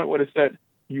 to the point where they said,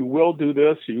 "You will do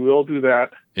this, you will do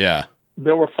that." Yeah.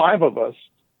 There were 5 of us,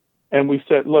 and we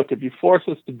said, "Look, if you force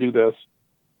us to do this,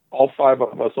 all 5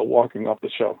 of us are walking off the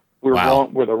show. We're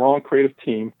wrong. We're the wrong creative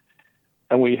team,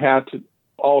 and we had to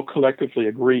all collectively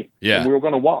agree. Yeah, and we were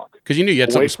going to walk because you knew you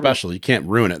had something special. You can't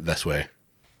ruin it this way."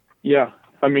 Yeah,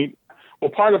 I mean,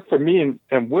 part of for me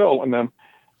and Will and them,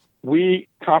 we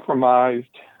compromised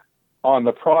on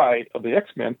the pride of the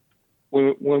X-Men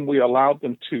when we allowed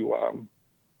them to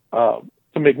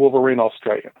make Wolverine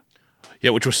Australian.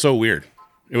 Yeah, which was so weird.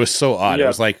 It was so odd. Yeah. It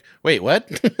was like, wait, what?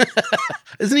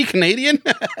 Isn't he Canadian?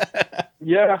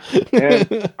 Yeah.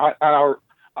 And our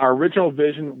original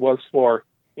vision was for,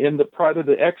 in the pride of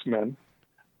the X-Men,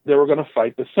 they were going to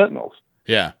fight the Sentinels.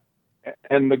 Yeah.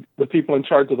 And the people in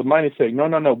charge of the mining saying,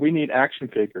 no, we need action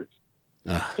figures.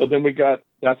 So then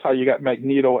that's how you got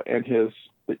Magneto and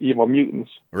the evil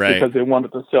mutants. Right. Because they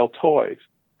wanted to sell toys.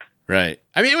 Right.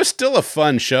 I mean, it was still a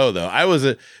fun show, though.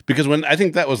 Because when I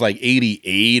think that was like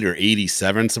 88 or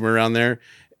 87, somewhere around there.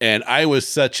 And I was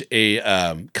such a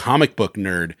comic book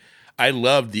nerd. I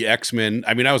loved the X-Men.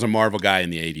 I mean, I was a Marvel guy in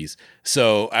the 80s.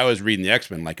 So I was reading the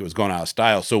X-Men like it was going out of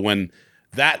style. So when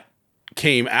that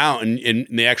came out and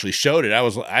they actually showed it,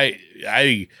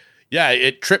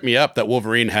 it tripped me up that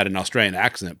Wolverine had an Australian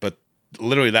accent, but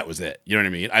literally that was it. You know what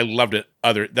I mean? I loved it.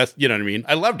 You know what I mean?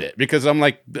 I loved it because I'm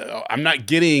like, I'm not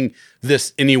getting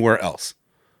this anywhere else,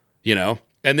 And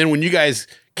then when you guys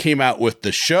came out with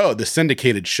the show, the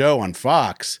syndicated show on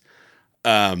Fox,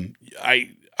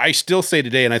 I still say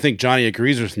today, and I think Johnny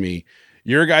agrees with me,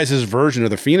 your guys' version of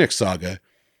the Phoenix Saga,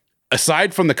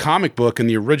 aside from the comic book and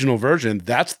the original version,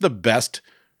 that's the best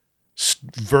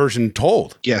version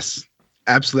told. Yes,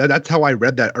 absolutely. That's how I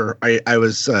read that. Or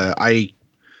I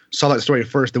saw that story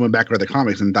first, then went back and read the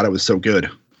comics and thought it was so good.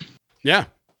 Yeah.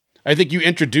 I think you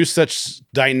introduced such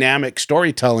dynamic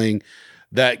storytelling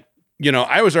that,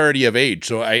 I was already of age,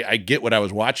 so I get what I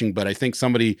was watching, but I think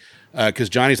somebody, because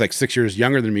Johnny's like 6 years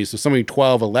younger than me, so somebody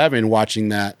 12, 11 watching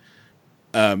that,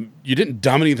 you didn't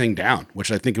dumb anything down,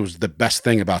 which I think was the best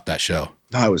thing about that show.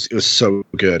 No, it was so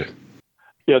good.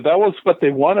 Yeah, that was what they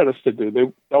wanted us to do.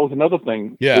 That was another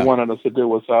thing they wanted us to do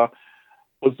was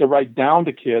to write down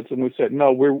to kids, and we said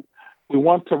no, we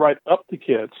want to write up to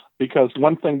kids because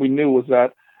one thing we knew was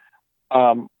that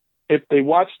if they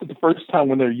watched it the first time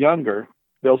when they're younger,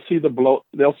 they'll see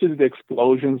the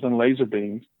explosions and laser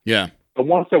beams. Yeah. But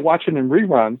once they're watching in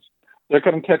reruns, they're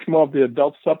going to catch more of the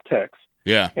adult subtext.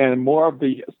 Yeah. And more of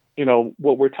the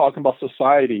what we're talking about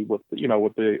society with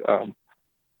the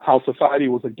how society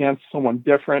was against someone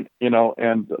different,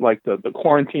 and like the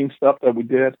quarantine stuff that we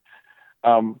did.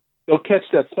 They'll catch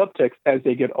that subtext as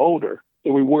they get older.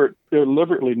 So we were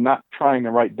deliberately not trying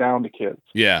to write down to kids.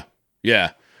 Yeah.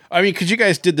 Yeah. I mean, because you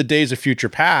guys did the Days of Future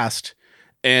Past,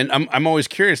 and I'm always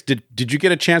curious, did you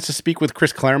get a chance to speak with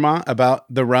Chris Claremont about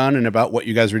the run and about what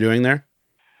you guys were doing there?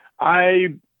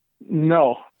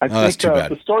 No. I think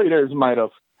the story there might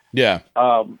have. Yeah.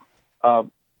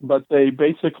 But they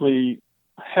basically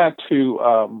had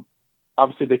to,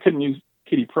 obviously they couldn't use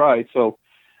Kitty Pryde, so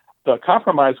the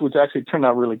compromise, which actually turned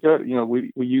out really good,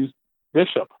 we used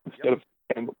Bishop instead of,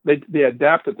 and they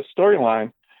adapted the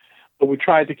storyline, but we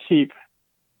tried to keep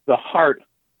the heart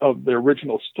of the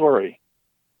original story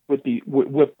with the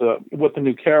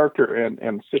new character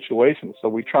and situation. So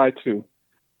we tried to,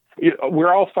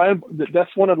 we're all fine.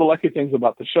 That's one of the lucky things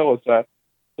about the show is that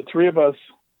the 3 of us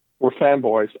were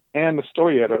fanboys, and the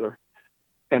story editor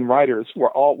and writers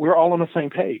we're all on the same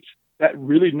page. That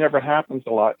really never happens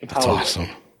a lot in Hollywood. That's awesome.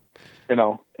 And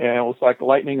it was like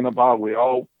lightning in a bottle. We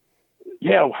all,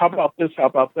 how about this? How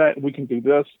about that? We can do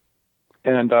this.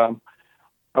 And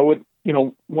I would,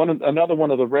 another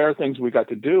one of the rare things we got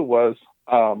to do was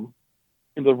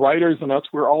the writers and us,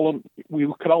 we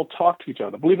could all talk to each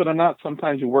other. Believe it or not,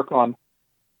 sometimes you work on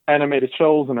animated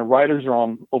shows and the writers are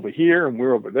on over here and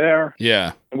we're over there.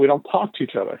 Yeah. And we don't talk to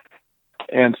each other.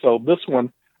 And so this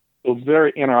one was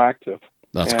very interactive.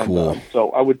 That's cool. So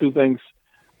I would do things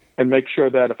and make sure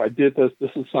that if I did this,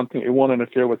 this is something, it won't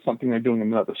interfere with something they're doing in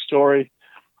another story.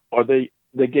 Or they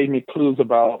gave me clues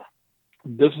about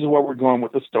this is where we're going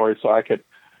with the story, so I could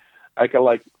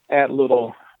like add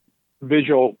little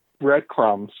visual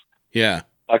breadcrumbs, like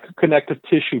a connective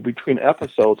tissue between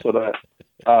episodes, so that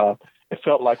it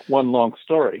felt like one long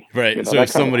story. Right. You know, so if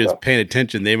somebody is paying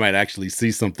attention, they might actually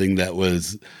see something that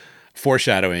was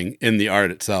foreshadowing in the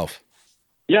art itself.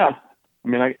 Yeah. I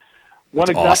mean, one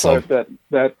example of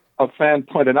that a fan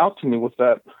pointed out to me was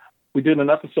that we did an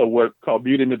episode called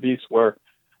Beauty and the Beast, where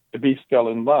the Beast fell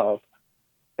in love.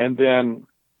 And then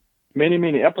many,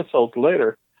 many episodes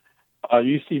later,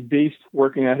 you see Beast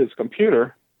working at his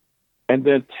computer, and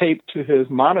then taped to his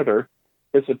monitor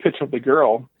is a picture of the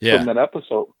girl from that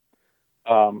episode.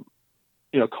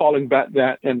 Calling back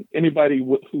that, and anybody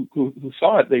who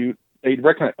saw it, they'd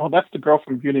recognize, oh, that's the girl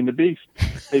from Beauty and the Beast,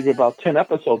 maybe about 10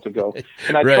 episodes ago.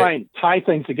 And I try and tie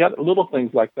things together, little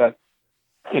things like that,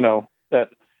 that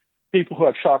people who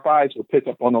have sharp eyes will pick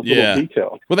up on those little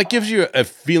details. Well, that gives you a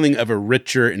feeling of a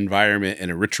richer environment and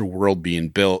a richer world being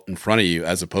built in front of you,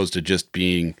 as opposed to just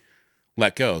being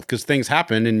let go. Because things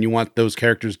happen, and you want those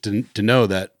characters to know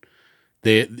that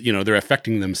they're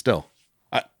affecting them still.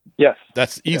 Yes,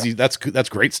 that's easy. Yeah. That's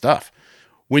great stuff.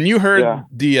 When you heard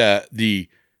the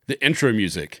intro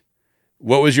music,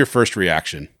 what was your first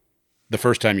reaction the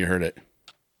first time you heard it?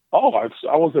 Oh,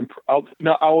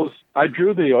 I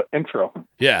drew the intro.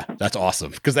 Yeah, that's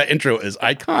awesome, because that intro is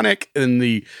iconic, and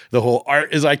the whole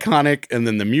art is iconic, and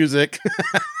then the music.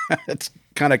 It's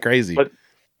kind of crazy.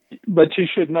 But you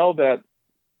should know that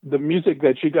the music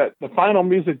that you got, the final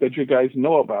music that you guys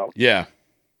know about, that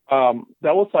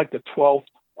was like the 12th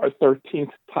or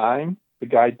 13th time the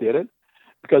guy did it,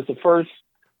 because the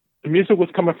music was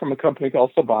coming from a company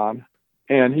called Saban,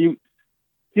 and he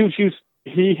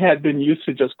had been used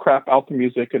to just crap out the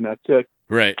music, and that's it.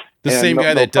 Right. The same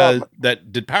guy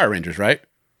that did Power Rangers, right?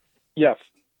 Yes.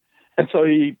 And so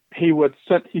he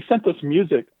sent us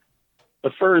music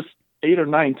the first 8 or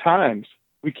 9 times.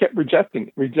 We kept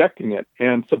rejecting it,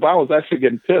 and Saban was actually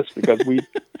getting pissed because we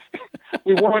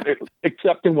weren't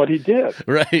accepting what he did.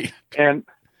 Right.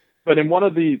 But in one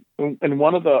of the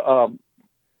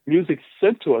music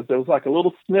sent to us, there was like a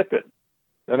little snippet.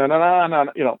 There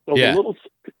was a little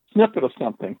snippet of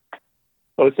something.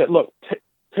 So it said, look,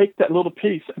 take that little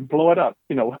piece and blow it up.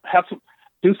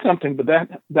 Do something, but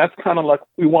that's kind of like,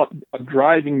 we want a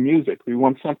driving music. We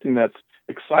want something that's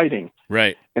exciting.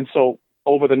 Right. And so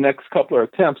over the next couple of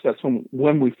attempts, that's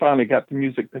when we finally got the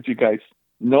music that you guys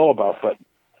know about. But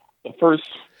the first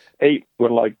 8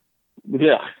 were like,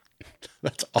 yeah.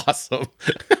 That's awesome.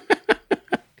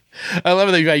 I love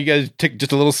it that you guys take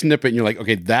just a little snippet and you're like,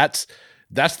 okay, that's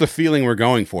the feeling we're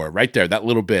going for right there, that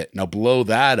little bit. Now blow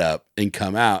that up and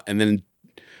come out. And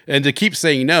to keep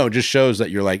saying no just shows that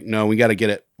you're like, no, we got to get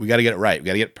it. We got to get it right. We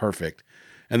got to get it perfect.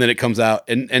 And then it comes out.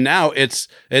 And now it's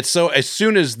so, as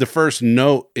soon as the first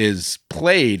note is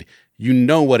played, you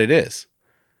know what it is.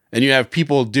 And you have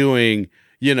people doing,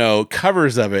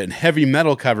 covers of it, and heavy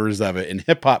metal covers of it, and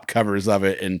hip hop covers of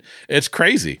it. And it's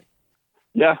crazy.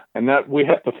 Yeah. And that we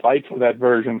had to fight for that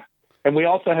version. And we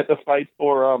also had to fight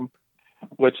for,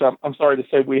 which I'm sorry to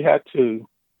say, we had to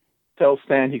tell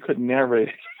Stan he couldn't narrate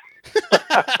it.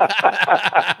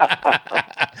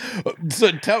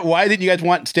 So why didn't you guys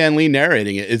want Stan Lee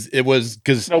narrating it? It was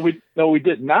because we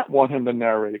did not want him to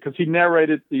narrate it, because he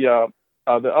narrated the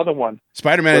other one,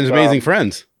 Spider-Man and His Amazing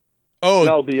Friends. Oh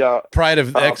no, the Pride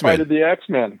of the X-Men. Pride of the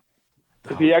X-Men.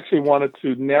 Because he actually wanted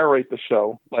to narrate the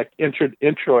show, like intro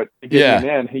it, beginning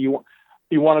and end.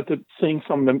 He wanted to sing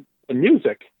some of the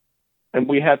music, and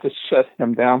we had to shut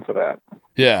him down for that.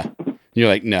 Yeah, you're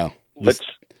like, no.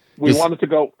 We wanted to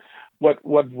go what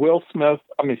Will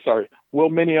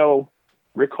Mineo,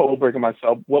 Rick Holberg, and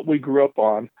myself, what we grew up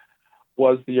on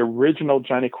was the original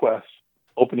Johnny Quest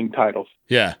opening titles.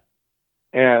 Yeah.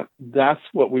 And that's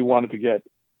what we wanted to get.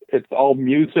 It's all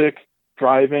music,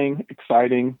 driving,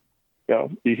 exciting.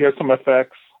 You hear some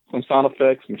effects, some sound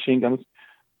effects, machine guns.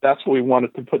 That's what we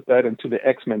wanted to put that into the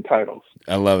X-Men titles.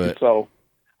 I love it. And so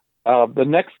the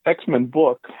next X-Men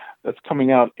book that's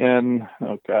coming out in,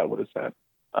 what is that?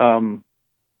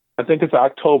 I think it's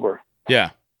October. Yeah.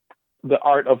 The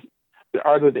art of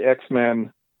the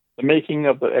X-Men, the making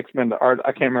of the X-Men, the art,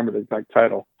 I can't remember the exact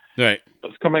title. Right.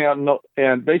 It's coming out,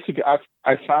 and basically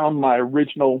I found my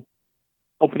original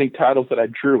opening titles that I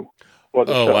drew for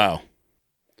the show. Oh, wow.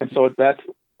 And so that's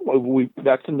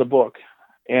in the book.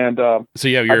 And so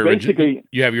you have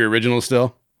your original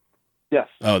still? Yes.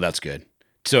 Oh, that's good.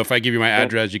 So if I give you my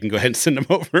address, you can go ahead and send them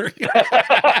over.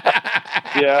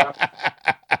 Yeah.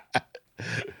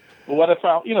 But what I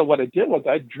found, what I did was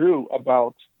I drew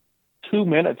about 2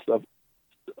 minutes of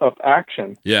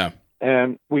action. Yeah.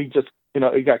 And we just,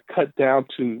 it got cut down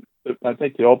to, I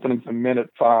think the opening's a minute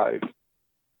 5.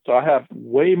 So I had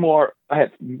way more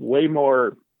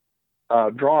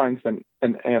drawings and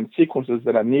sequences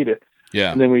that I needed.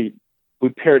 Yeah. And then we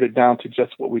pared it down to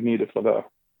just what we needed for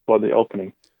the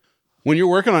opening. When you're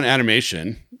working on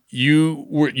animation,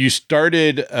 you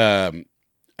started,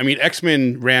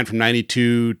 X-Men ran from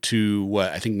 92 to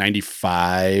what? I think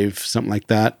 95, something like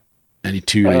that.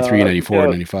 92, 93, 94,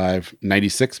 95,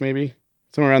 96 maybe.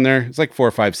 Somewhere around there. It's like 4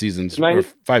 or 5 seasons. Or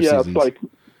 5 seasons. It's like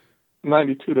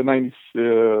 92 to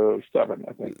 97,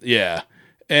 I think. Yeah.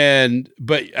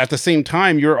 But at the same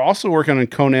time, you're also working on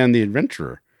Conan the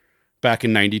Adventurer back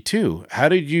in 92. How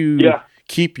did you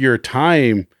keep your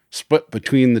time split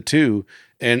between the two?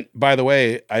 And by the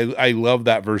way, I love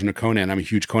that version of Conan. I'm a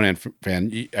huge Conan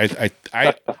fan.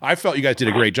 I felt you guys did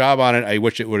a great job on it. I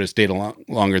wish it would have stayed a lot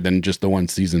longer than just the one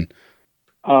season.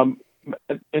 In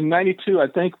 92, I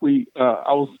think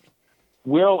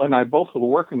Will and I both were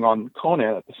working on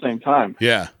Conan at the same time.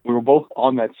 Yeah. We were both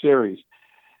on that series.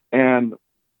 And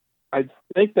I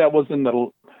think that was in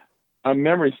the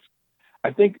memories.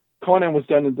 I think Conan was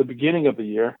done at the beginning of the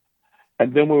year.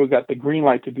 And then when we got the green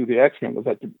light to do the X-Men was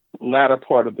at the latter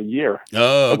part of the year.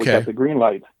 Oh, okay. We got the green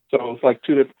light. So it was like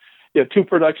two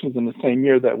productions in the same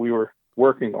year that we were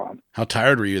working on. How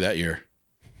tired were you that year?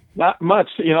 Not much,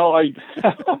 we were in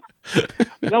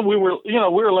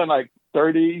like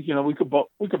 30s,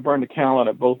 we could burn the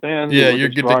calendar at both ends. Yeah, you're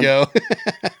good to go.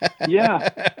 Yeah.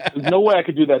 There's no way I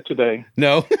could do that today.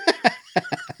 No.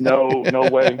 No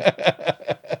way.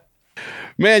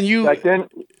 Man, back then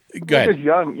we're just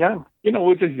young.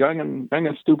 We're just young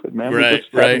and stupid, man. Right, we're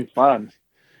just having fun.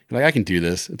 Like, I can do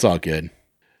this. It's all good.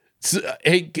 So,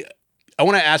 hey, I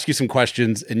want to ask you some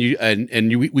questions, and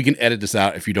we can edit this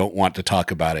out if you don't want to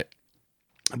talk about it.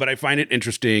 But I find it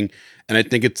interesting, and I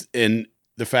think it's in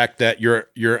the fact that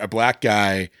you're a black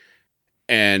guy,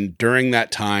 and during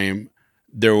that time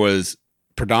there was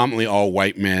predominantly all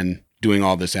white men doing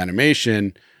all this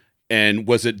animation. And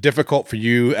was it difficult for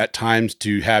you at times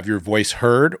to have your voice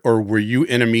heard, or were you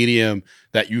in a medium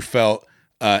that you felt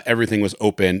everything was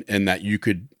open and that you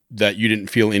didn't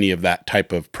feel any of that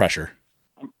type of pressure?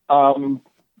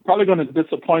 Probably going to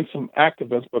disappoint some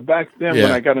activists, but back then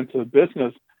when I got into the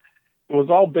business, it was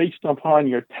all based upon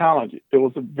your talent. It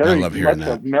was a very much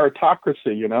a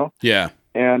meritocracy, Yeah.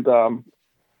 And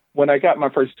when I got my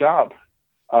first job,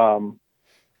 it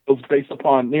was based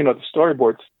upon the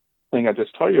storyboards thing I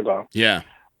just told you about. Yeah.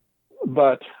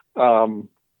 But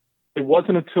it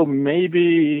wasn't until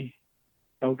maybe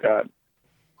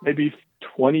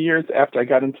 20 years after I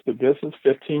got into the business,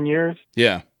 15 years.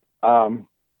 Yeah. I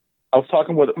was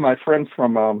talking with my friend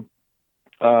from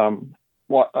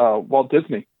Walt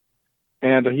Disney,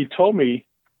 and he told me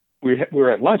we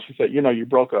were at lunch. He said, you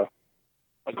broke a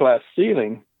glass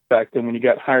ceiling back then when you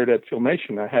got hired at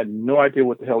Filmation. I had no idea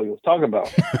what the hell he was talking about.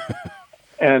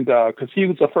 And because he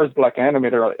was the first black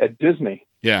animator at Disney.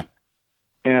 Yeah.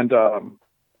 And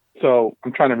so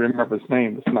I'm trying to remember his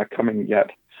name. It's not coming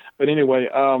yet. But anyway,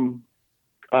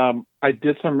 I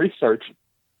did some research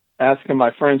asking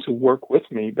my friends who work with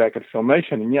me back at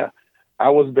Filmation. And I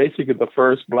was basically the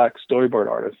first black storyboard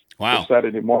artist. Wow. For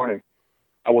Saturday morning.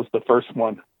 I was the first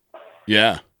one.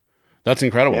 Yeah. That's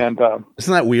incredible. And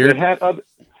isn't that weird?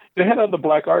 They had other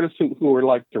black artists who were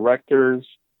like directors,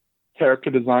 character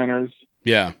designers.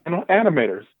 Yeah.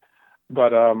 Animators.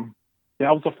 But I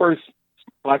was the first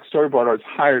black storyboard artist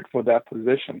hired for that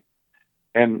position.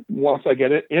 And once I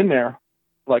get it in there,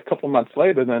 like a couple months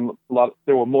later, then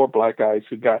there were more black guys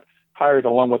who got hired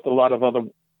along with a lot of other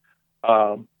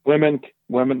women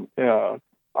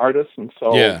artists. And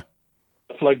so the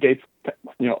floodgates,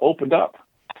 opened up.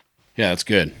 Yeah, that's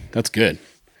good. That's good.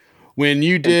 When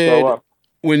you did,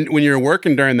 when you were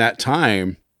working during that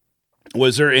time,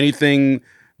 was there anything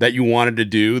that you wanted to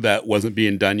do that wasn't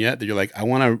being done yet, that you're like, I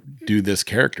want to do this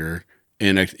character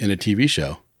in a TV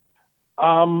show?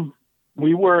 I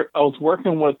was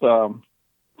working with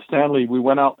Stanley. We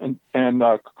went out and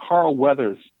Carl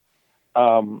Weathers.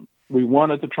 We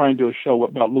wanted to try and do a show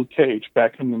about Luke Cage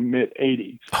back in the mid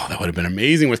 '80s. Oh, that would have been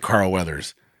amazing with Carl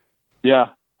Weathers. Yeah.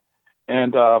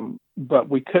 And, but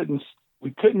we couldn't,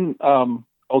 I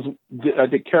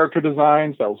did character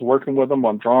designs. I was working with them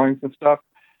on drawings and stuff.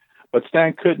 But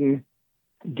Stan couldn't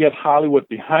get Hollywood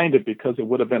behind it because it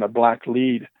would have been a black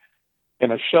lead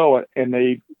in a show, and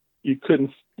you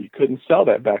couldn't sell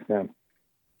that back then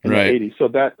in the '80s. So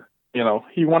that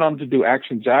he went on to do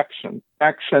Action Jackson.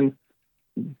 That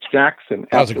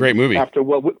was a great movie. After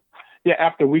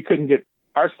we couldn't get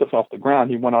our stuff off the ground,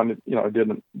 he went on,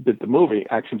 did the movie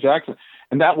Action Jackson,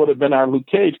 and that would have been our Luke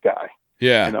Cage guy.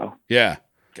 Yeah. Yeah.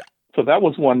 So that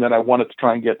was one that I wanted to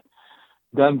try and get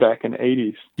done back in the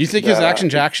 80s. Do you think his Action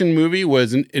Jackson movie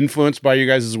was influenced by you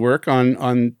guys' work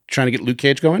on trying to get Luke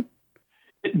Cage going?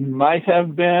 It might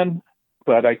have been,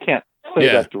 but I can't say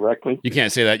that directly. You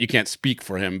can't say that. You can't speak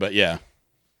for him, but yeah.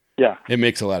 Yeah. It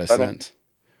makes a lot of sense.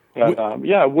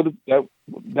 That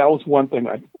was one thing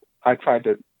I tried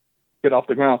to get off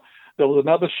the ground. There was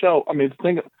another show. I mean,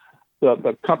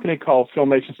 the company called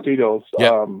Filmation Studios,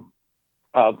 the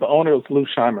owner was Lou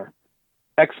Scheimer.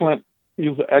 Excellent. He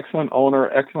was an excellent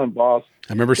owner, excellent boss.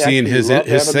 I remember seeing his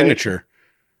signature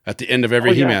at the end of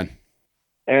every He-Man.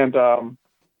 And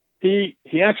he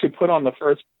actually put on the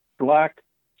first black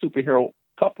superhero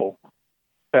couple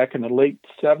back in the late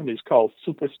 70s called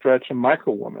Super Stretch and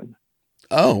Micro Woman.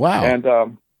 Oh, wow.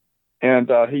 And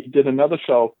he did another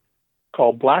show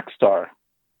called Black Star,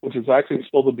 which is actually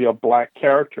supposed to be a black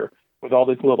character with all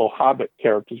these little Hobbit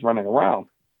characters running around.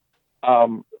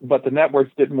 But the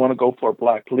networks didn't want to go for a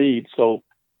black lead, so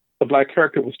the black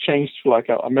character was changed to like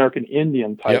an American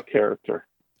Indian type character.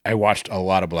 I watched a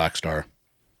lot of Black Star.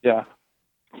 Yeah.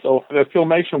 So the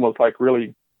Filmation was like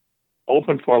really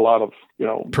open for a lot of,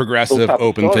 progressive,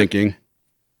 open thinking.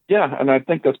 Yeah, and I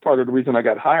think that's part of the reason I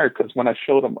got hired, because when I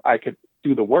showed them I could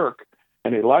do the work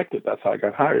and they liked it, that's how I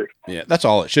got hired. Yeah, that's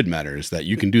all it should matter, is that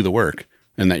you can do the work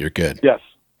and that you're good. Yes.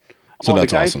 So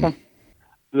that's awesome.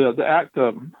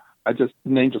 The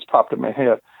name just popped in my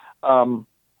head.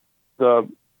 The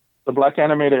black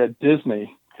animator at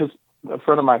Disney, a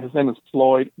friend of mine, his name is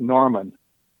Floyd Norman,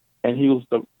 and he was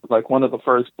one of the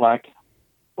first black,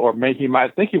 or maybe he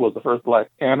was the first black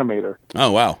animator.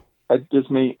 Oh, wow. At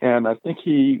Disney, and I think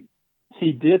he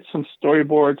did some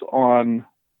storyboards on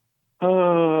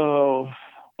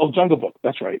Jungle Book.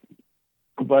 That's right.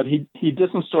 But he did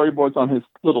some storyboards on his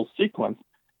little sequence,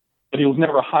 but he was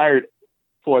never hired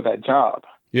for that job.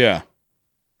 Yeah.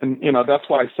 And that's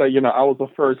why I say I was the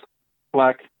first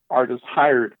black artist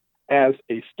hired as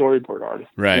a storyboard artist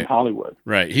in Hollywood.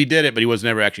 Right. He did it, but he was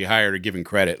never actually hired or given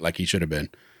credit like he should have been.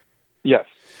 Yes.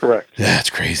 Correct. That's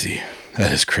crazy.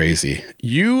 That is crazy.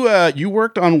 You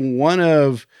worked on one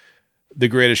of the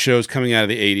greatest shows coming out of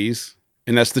the 80s,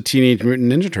 and that's the Teenage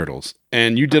Mutant Ninja Turtles.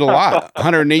 And you did a lot.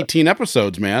 118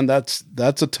 episodes, man. That's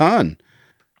a ton.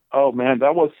 Oh, man.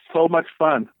 That was so much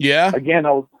fun. Yeah? Again,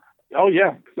 So,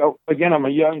 again, I'm a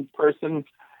young person.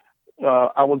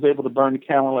 I was able to burn the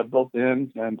candle at both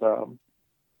ends. And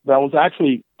I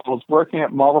was working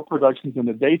at Marvel Productions in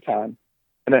the daytime.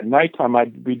 And at nighttime,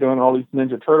 I'd be doing all these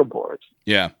Ninja Turtle boards.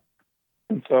 Yeah.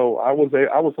 And so I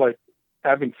was like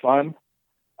having fun.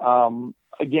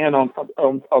 Again,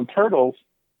 on Turtles,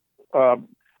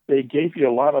 they gave you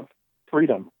a lot of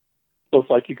freedom. So it's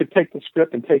like you could take the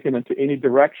script and take it into any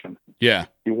direction. Yeah.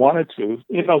 You wanted to,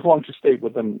 as long as you stayed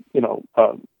within,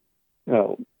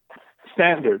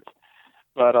 standards.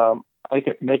 But I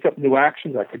could make up new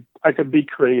actions. I could be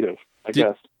creative, I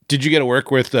guess. Did you get to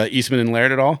work with Eastman and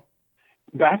Laird at all?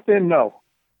 Back then, no.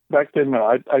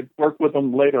 I worked with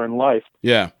them later in life.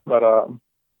 Yeah. But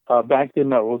back then,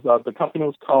 no. It was the company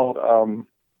was called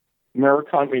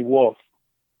Murakami Wolf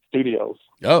Studios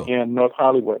in North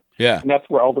Hollywood. Yeah. And that's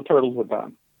where all the Turtles were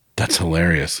done. That's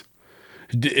hilarious.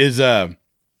 Is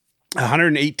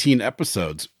 118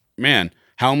 episodes. Man,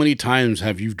 how many times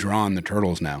have you drawn the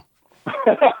Turtles now?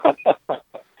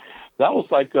 That was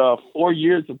like 4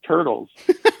 years of Turtles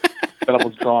that I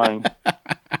was drawing.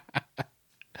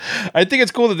 I think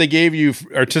it's cool that they gave you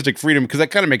artistic freedom, because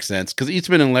that kind of makes sense. Because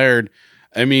Eastman and Laird,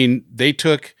 I mean, they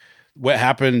took what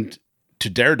happened to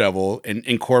Daredevil and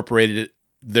incorporated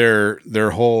their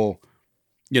whole,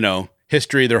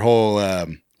 history, their whole,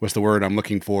 what's the word I'm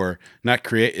looking for? Not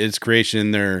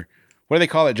creation. What do they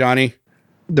call it, Johnny?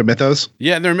 Their mythos.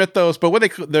 Yeah, their mythos.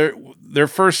 But their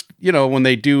first, when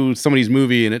they do somebody's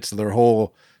movie and it's their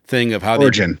whole thing of how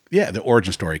the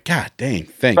origin story. God dang,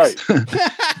 thanks. Right.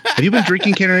 Have you been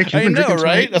drinking, Kendrick? I know,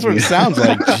 right? That's what it sounds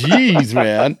like. Jeez,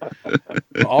 man.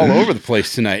 All over the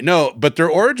place tonight. No, but their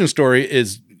origin story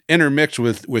is intermixed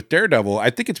with Daredevil. I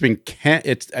think it's been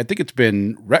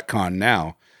retconned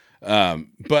now.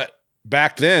 But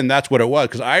back then, that's what it was.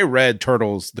 Because I read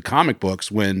Turtles, the comic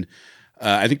books, when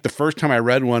I think the first time I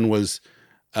read one was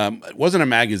it wasn't a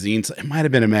magazine. It might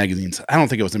have been a magazine. I don't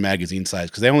think it was a magazine size,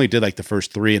 because they only did like the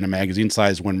first 3 in a magazine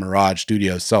size when Mirage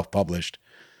Studios self-published.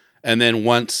 And then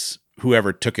once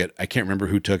whoever took it, I can't remember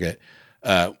who took it,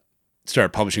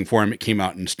 started publishing for him, it came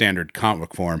out in standard comic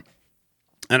book form.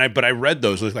 But I read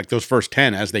those, like those first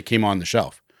 10 as they came on the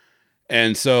shelf.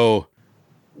 And so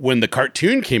when the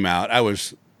cartoon came out, I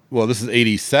was well, this is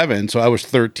 87, so I was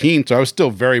 13, so I was still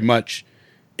very much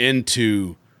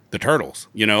into the Turtles,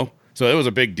 you know? So it was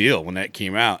a big deal when that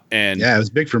came out. And yeah, it was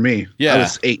big for me. Yeah. I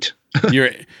was 8.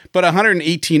 But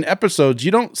 118 episodes,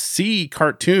 you don't see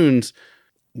cartoons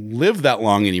live that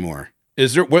long anymore.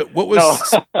 Is there what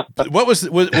was what was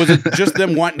it just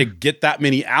them wanting to get that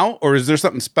many out, or is there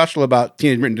something special about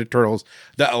Teenage Mutant Ninja Turtles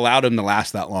that allowed them to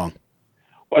last that long?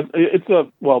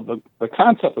 Well, the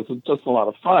concept is just a lot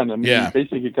of fun. I mean,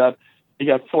 basically you got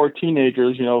 4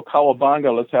 teenagers, you know,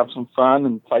 Cowabunga, let's have some fun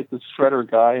and fight this Shredder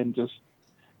guy, and just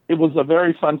it was a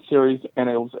very fun series, and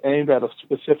it was aimed at a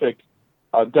specific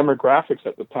demographics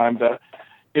at the time. That,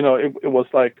 you know, it was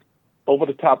like over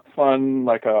the top fun,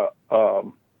 like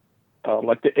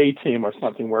like the A-Team or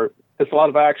something, where it's a lot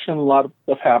of action, a lot of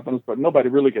stuff happens, but nobody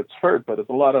really gets hurt. But it's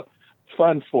a lot of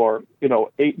fun for, you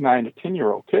know, 8, 9, to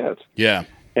 10-year-old kids. Yeah,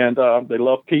 and they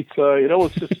love pizza. You know,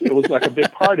 it was like a big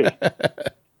party.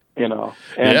 You know,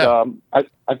 and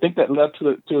I think that led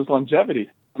to his longevity.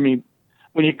 I mean,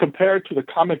 when you compare it to the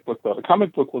comic book, though, the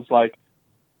comic book was like,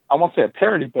 I won't say a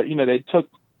parody, but, you know, they took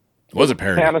a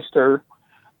parody canister.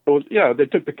 They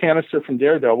took the canister from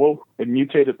Daredevil and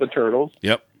mutated the Turtles.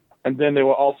 Yep. And then they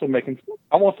were also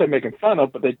I won't say making fun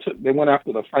of, but they went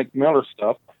after the Frank Miller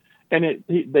stuff, and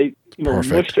they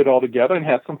mushed it all together and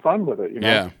had some fun with it. You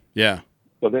know? Yeah.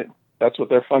 So that's what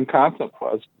their fun concept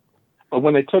was. But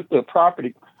when they took the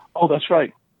property, oh, that's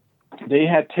right, they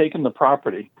had taken the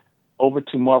property over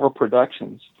to Marvel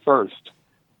Productions first,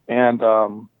 and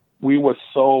the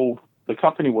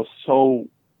company was so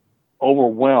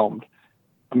overwhelmed.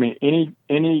 I mean,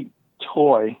 any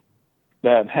toy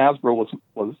that Hasbro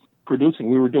was producing,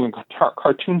 we were doing a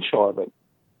cartoon show of it.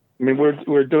 I mean,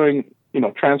 we're doing, you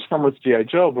know, Transformers, G.I.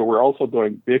 Joe, but we're also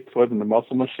doing Bigfoot and the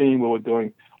Muscle Machine. We were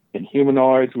doing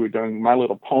Inhumanoids. We were doing My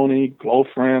Little Pony, Glow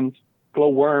Friends,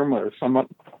 Glowworm, or some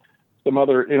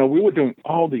other. You know, we were doing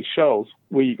all these shows.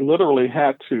 We literally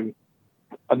had to,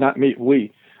 not me,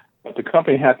 but the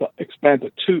company had to expand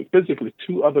to physically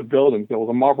 2 other buildings. There was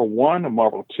a Marvel 1, a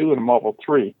Marvel 2, and a Marvel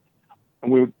 3.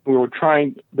 And we were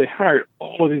trying, they hired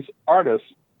all of these artists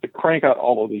to crank out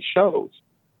all of these shows.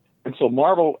 And so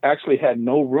Marvel actually had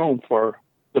no room for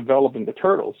developing the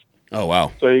Turtles. Oh,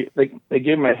 wow. So they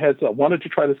gave them a heads up. Why don't you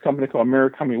try this company called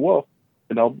Murakami Wolf?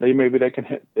 You know, they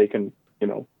can, you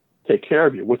know, take care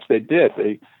of you, which they did.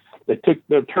 They took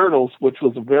the Turtles, which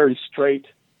was a very straight,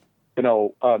 you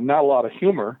know, not a lot of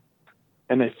humor,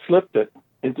 and they flipped it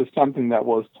into something that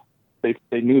was,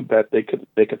 they knew that they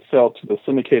could sell to the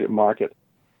syndicated market,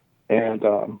 and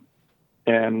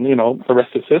you know, the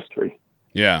rest is history.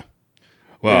 Yeah.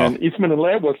 Well, and Eastman and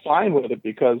Laird were fine with it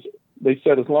because they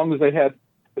said as long as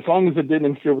it didn't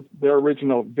interfere with their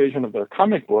original vision of their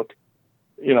comic book,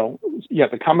 you know, you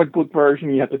had the comic book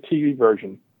version, you had the TV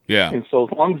version. Yeah. And so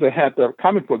as long as they had their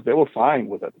comic book, they were fine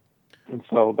with it. And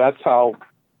so that's how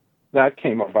that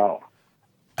came about.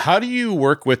 How do you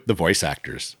work with the voice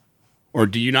actors? Or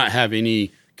do you not have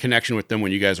any connection with them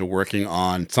when you guys are working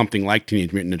on something like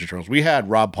Teenage Mutant Ninja Turtles? We had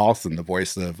Rob Paulson, the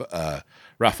voice of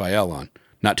Raphael, on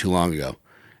not too long ago.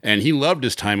 And he loved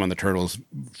his time on the Turtles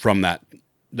from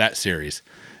that series.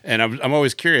 And I'm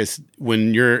always curious,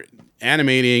 when you're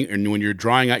animating and when you're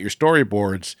drawing out your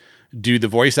storyboards, do the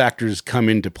voice actors come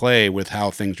into play with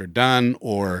how things are done,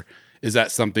 or is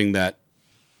that something that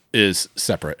is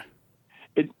separate?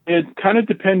 It kind of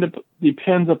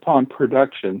depends upon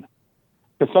production.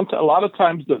 Because a lot of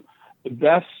times the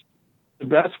best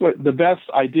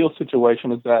ideal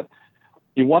situation is that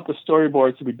you want the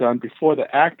storyboard to be done before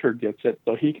the actor gets it,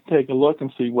 so he can take a look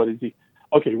and see what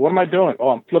am I doing? Oh,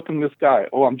 I'm flipping this guy.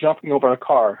 Oh, I'm jumping over a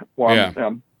car. Or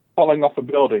I'm falling off a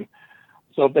building.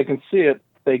 So if they can see it,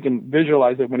 they can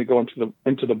visualize it when they go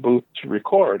into the booth to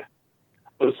record.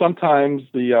 But sometimes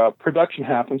the production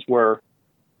happens where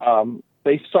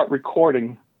they start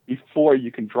recording before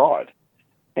you can draw it.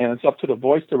 And it's up to the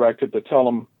voice director to tell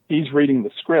him he's reading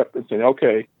the script and saying,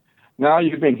 okay, now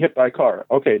you're being hit by a car.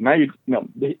 Okay, now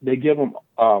they give him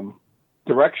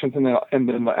directions, and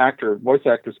then the voice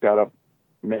actor's got to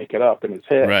make it up in his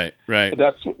head. Right.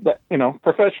 But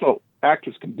professional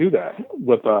actors can do that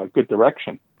with good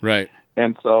direction. Right.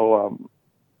 And so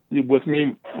with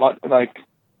me, like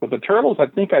with the Turtles, I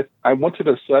think I went to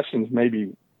their sessions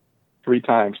maybe 3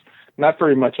 times, not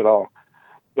very much at all.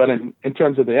 But in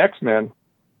terms of the X-Men,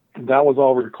 that was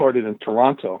all recorded in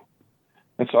Toronto.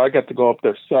 And so I got to go up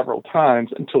there several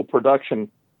times until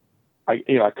production. I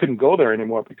couldn't go there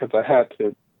anymore because I had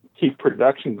to keep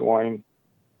production going,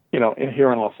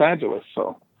 here in Los Angeles.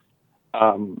 So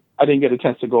I didn't get a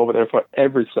chance to go over there for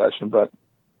every session, but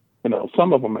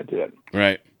some of them I did.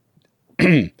 Right.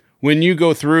 When you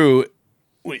go through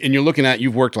and you're looking at,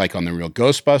 you've worked like on the real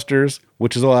Ghostbusters,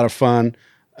 which is a lot of fun.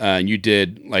 And you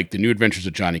did like the New Adventures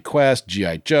of Johnny Quest,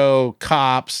 G.I. Joe,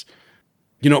 Cops.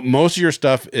 You know, most of your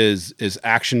stuff is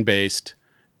action based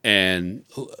and,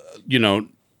 you know,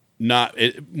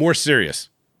 more serious,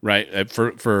 right?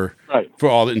 For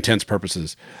all the intents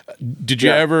purposes. Did you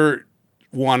ever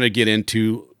want to get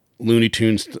into Looney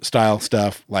Tunes style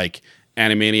stuff like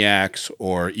Animaniacs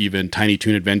or even Tiny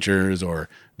Toon Adventures or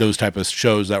those type of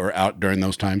shows that were out during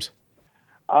those times?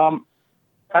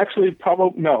 Actually,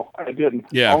 probably no, I didn't.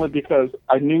 Yeah. Only because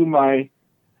I knew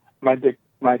the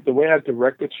way I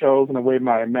directed shows and the way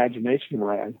my imagination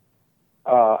ran.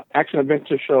 Action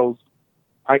adventure shows,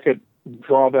 I could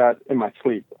draw that in my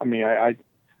sleep. I mean, I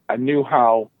knew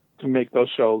how to make those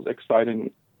shows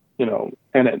exciting, you know,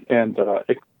 and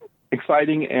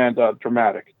exciting and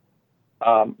dramatic.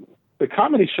 The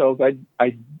comedy shows,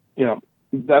 I you know,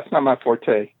 that's not my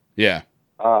forte. Yeah.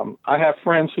 I have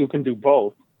friends who can do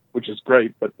both, which is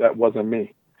great, but that wasn't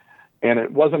me. And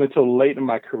it wasn't until late in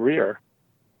my career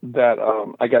that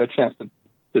I got a chance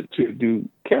to do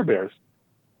Care Bears.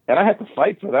 And I had to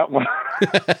fight for that one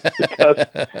because,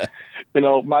 you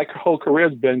know, my whole career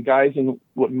has been guys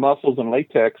with muscles and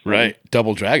latex. Right. And,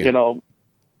 Double Dragon. You know,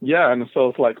 yeah. And so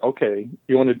it's like, okay,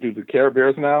 you want to do the Care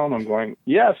Bears now? And I'm going,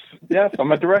 yes,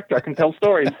 I'm a director. I can tell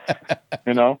stories,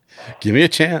 you know. Give me a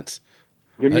chance.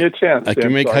 Give me a chance. I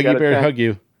can make Huggy Bear hug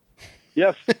you.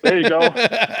 Yes, there you go.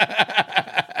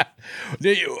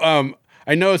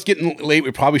 I know it's getting late.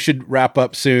 We probably should wrap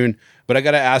up soon, but I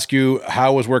got to ask you,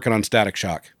 how was working on Static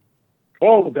Shock?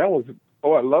 Oh,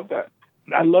 I love that.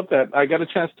 I love that. I got a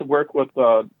chance to work with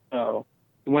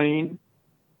Dwayne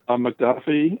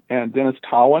McDuffie and Dennis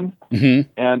Cowan.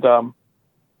 Mm-hmm. And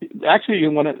actually,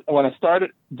 when I started,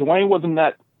 Dwayne wasn't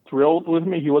that thrilled with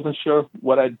me. He wasn't sure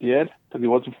what I did because he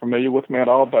wasn't familiar with me at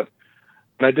all. But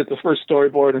when I did the first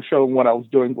storyboard and showed him what I was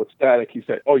doing with Static, he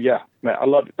said, "Oh yeah, man, I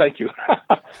love it. Thank you."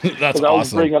 That's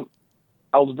awesome.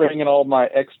 I was bringing all my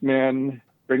X-Men,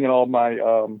 bringing all my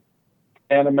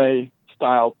anime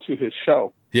style to his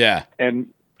show. Yeah,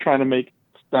 and trying to make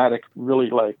Static really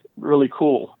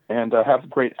cool and have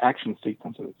great action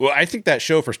sequences. Well, I think that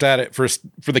show for Static for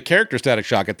the character Static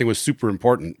Shock, I think was super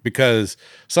important because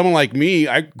someone like me,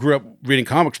 I grew up reading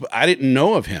comics, but I didn't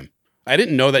know of him. I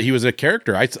didn't know that he was a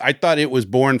character. I thought it was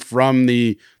born from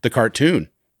the cartoon,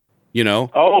 you know?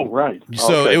 Oh, right.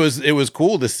 So okay. it was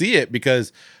cool to see it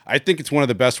because I think it's one of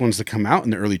the best ones to come out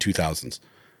in the early 2000s.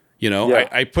 You know, yeah.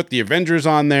 I put the Avengers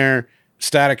on there,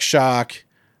 Static Shock,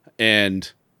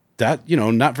 and that, you know,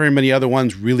 not very many other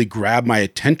ones really grabbed my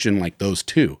attention like those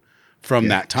two from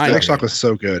that time. Static Shock was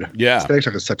so good. Yeah. Static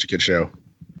Shock is such a good show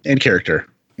and character.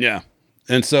 Yeah.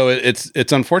 And so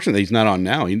it's unfortunate that he's not on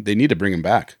now. They need to bring him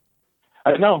back.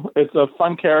 I know it's a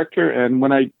fun character. And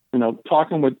when I, you know,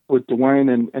 talking with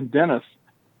Dwayne and Dennis,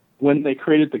 when they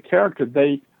created the character,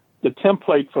 the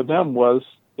template for them was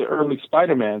the early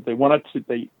Spider-Man. They wanted to,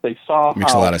 they saw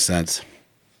Makes a lot of sense.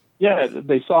 Yeah.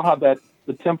 They saw how the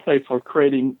template for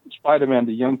creating Spider-Man,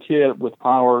 the young kid with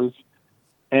powers,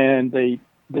 and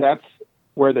that's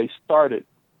where they started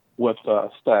with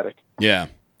Static. Yeah.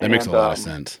 That makes a lot of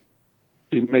sense.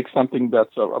 To make something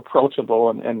that's approachable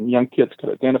and young kids could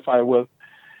identify with.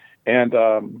 And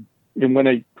when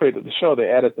they created the show, they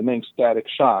added the name Static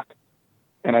Shock.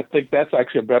 And I think that's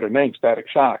actually a better name, Static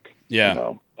Shock. Yeah. You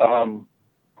know?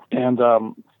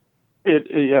 It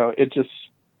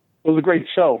was a great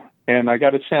show. And I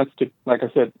got a chance to, like I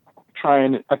said,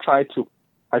 I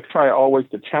try always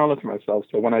to challenge myself.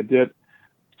 So when I did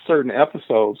certain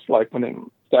episodes, like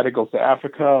when Static goes to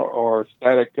Africa or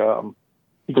Static,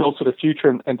 he goes to the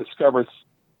future and discovers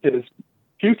his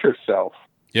future self.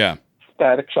 Yeah.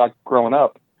 Static Shock growing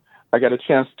up. I got a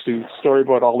chance to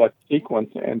storyboard all that sequence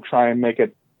and try and make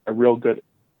it a real good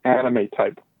anime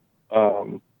type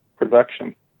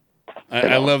production.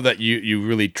 I love that you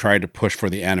really tried to push for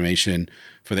the animation,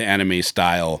 for the anime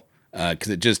style,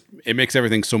 because it makes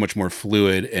everything so much more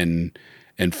fluid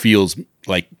and feels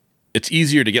like it's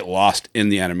easier to get lost in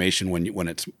the animation when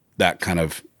it's that kind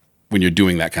of, when you're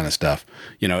doing that kind of stuff.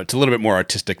 You know, it's a little bit more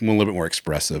artistic, a little bit more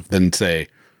expressive than, say,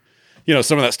 you know,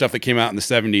 some of that stuff that came out in the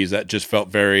 70s that just felt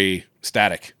very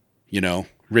static, you know,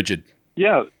 rigid.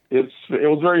 Yeah, it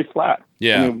was very flat.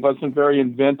 Yeah. It wasn't very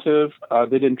inventive.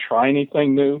 They didn't try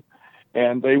anything new.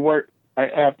 And they weren't,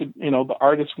 the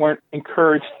artists weren't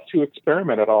encouraged to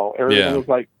experiment at all. Everything was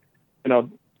like, you know,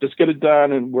 just get it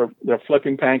done, and they're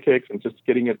flipping pancakes and just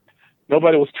getting it.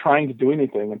 Nobody was trying to do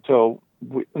anything until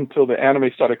the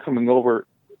anime started coming over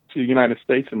to the United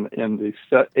States in the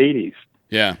 80s.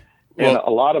 Yeah. And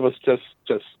a lot of us just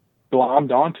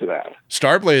glommed onto that.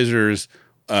 Star Blazers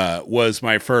was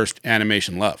my first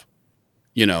animation love,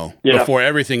 Yeah. before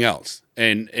everything else.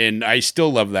 And I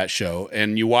still love that show.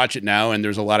 And you watch it now and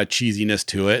there's a lot of cheesiness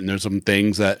to it. And there's some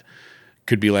things that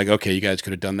could be like, okay, you guys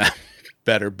could have done that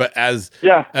better. But as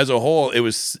a whole,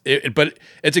 but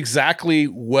it's exactly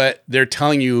what they're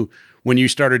telling you when you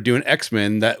started doing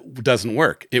X-Men that doesn't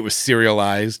work. It was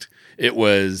serialized. It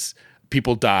was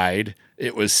people died.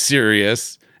 It was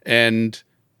serious. And,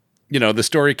 the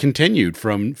story continued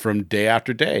from day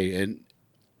after day. And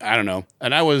I don't know.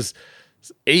 And I was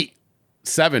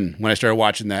 7 when I started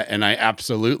watching that, and I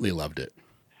absolutely loved it.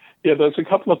 Yeah, there's a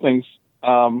couple of things.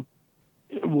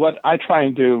 What I try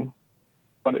and do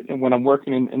when I'm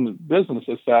working in the business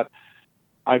is that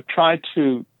I've tried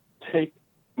to take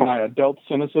my adult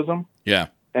cynicism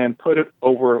and put it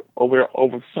over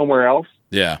somewhere else.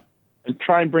 Yeah. And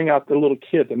try and bring out the little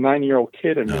kid, the 9-year-old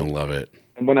kid in me. I love it.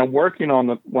 And when I'm working on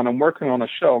a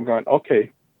show, I'm going,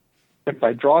 okay, if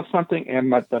I draw something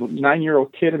and the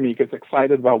 9-year-old kid in me gets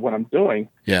excited about what I'm doing,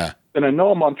 then I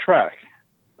know I'm on track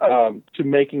to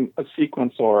making a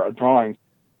sequence or a drawing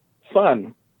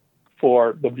fun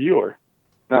for the viewer.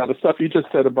 Now, the stuff you just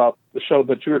said about the show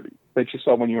that you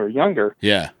saw when you were younger,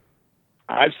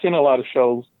 I've seen a lot of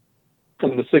shows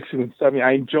from the 60s and 70s.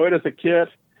 I enjoyed it as a kid,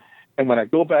 and when I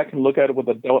go back and look at it with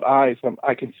adult eyes,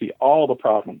 I can see all the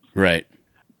problems. Right.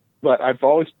 But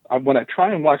when I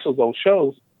try and watch those old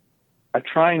shows, I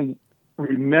try and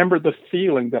remember the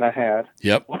feeling that I had.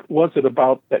 Yep. What was it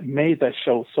about that made that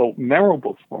show so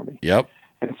memorable for me? Yep.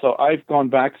 And so I've gone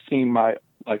back seeing my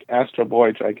Astro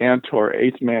Boy, Gigantor,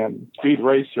 Eighth Man, Speed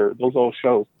Racer, those old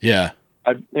shows. Yeah.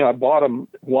 I bought them,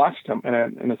 watched them,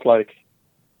 and it's like,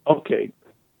 okay,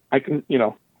 I can,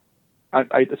 I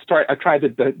tried to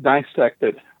dissect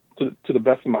it to the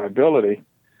best of my ability.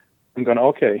 I'm going,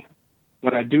 okay,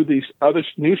 when I do these other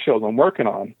new shows I'm working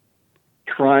on,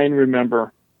 try and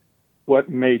remember what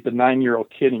made the 9-year-old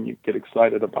kid in you get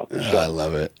excited about the show. I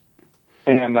love it.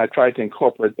 And I tried to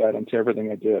incorporate that into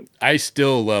everything I did. I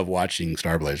still love watching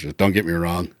Star Blazers. Don't get me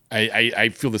wrong. I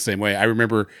feel the same way. I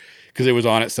remember because it was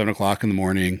on at 7:00 in the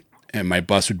morning, and my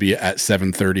bus would be at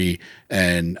 7:30,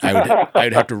 and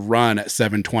I'd have to run at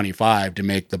 7:25 to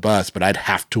make the bus, but I'd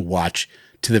have to watch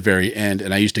to the very end.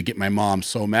 And I used to get my mom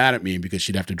so mad at me because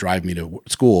she'd have to drive me to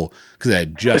school because I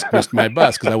had just missed my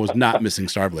bus because I was not missing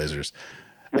Star Blazers.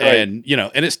 Right. And,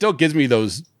 and it still gives me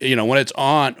those, when it's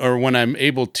on or when I'm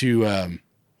able to,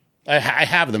 I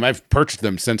have them, I've purchased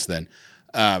them since then.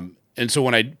 And so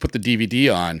when I put the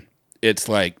DVD on, it's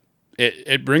like,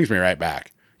 it brings me right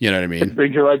back. You know what I mean? It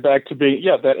brings you right back to being,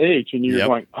 that age. And you're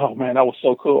going, oh man, that was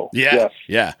so cool. Yeah. Yes.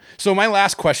 Yeah. So my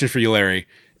last question for you, Larry,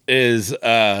 is,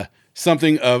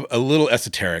 something of a little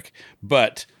esoteric,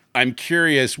 but I'm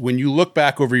curious when you look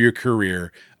back over your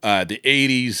career, the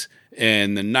 80s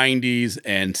and the 90s,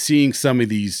 and seeing some of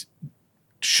these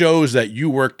shows that you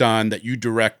worked on, that you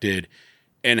directed,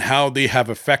 and how they have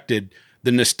affected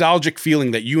the nostalgic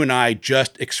feeling that you and I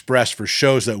just expressed for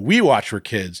shows that we watch for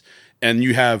kids. And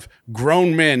you have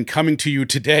grown men coming to you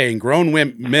today, and grown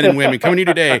men and women coming to you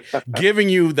today, giving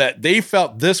you that they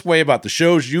felt this way about the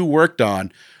shows you worked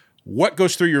on. What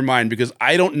goes through your mind? Because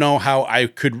I don't know how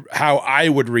I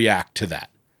would react to that.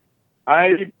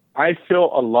 I feel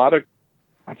a lot of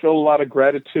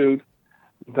gratitude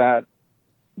that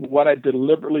what I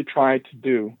deliberately tried to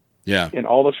do in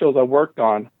all the shows I worked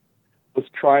on was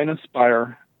try and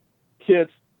inspire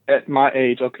kids at my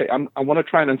age. Okay, I want to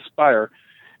try and inspire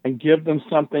and give them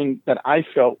something that I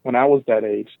felt when I was that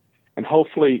age. And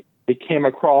hopefully it came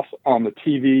across on the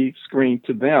TV screen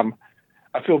to them.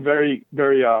 I feel very,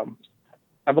 very, I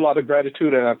have a lot of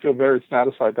gratitude, and I feel very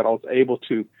satisfied that I was able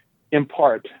to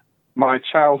impart my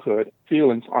childhood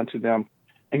feelings onto them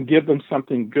and give them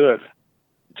something good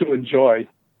to enjoy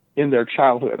in their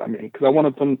childhood. I mean, because I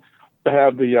wanted them to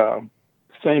have the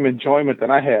same enjoyment that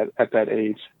I had at that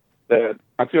age. That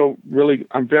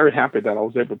I'm very happy that I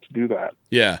was able to do that.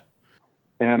 Yeah.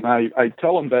 And I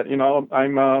tell them that,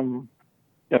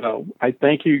 I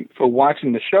thank you for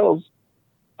watching the shows.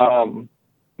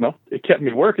 It kept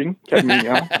me working, I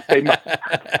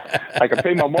could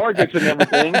pay my mortgage and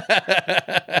everything.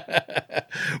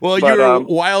 Well, you're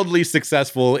wildly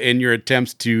successful in your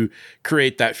attempts to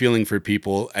create that feeling for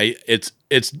people. It's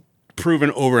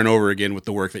proven over and over again with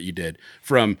the work that you did,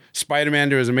 from Spider-Man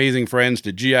to His Amazing Friends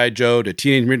to G.I. Joe to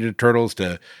Teenage Mutant Ninja Turtles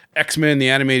to X-Men, the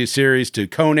animated series, to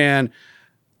Conan.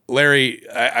 Larry,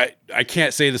 I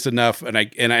can't say this enough, and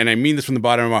I mean this from the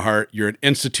bottom of my heart. You're an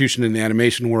institution in the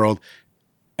animation world,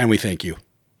 and we thank you.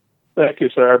 Thank you,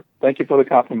 sir. Thank you for the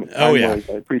compliment. Oh, yeah.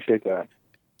 I appreciate that.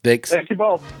 Thanks. Thank you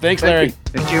both. Thanks, Larry.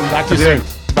 Thank you. Talk to you soon.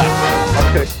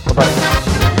 Bye. Okay.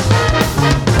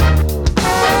 Bye-bye.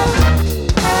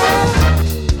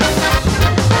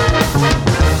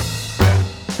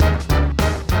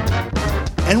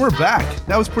 we're back.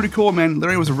 That was pretty cool, man.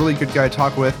 Larry was a really good guy to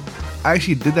talk with. I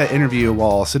actually did that interview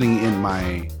while sitting at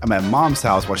my mom's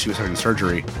house while she was having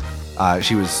surgery.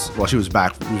 She was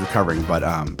back, she was recovering, but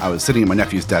I was sitting at my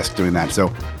nephew's desk doing that.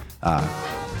 So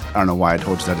I don't know why I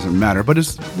told you that, doesn't matter, but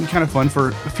it's kind of fun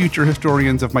for future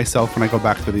historians of myself when I go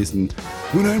back to these, and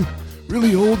when I'm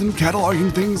really old and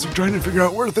cataloging things or trying to figure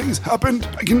out where things happened,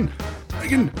 I can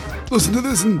listen to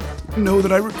this and know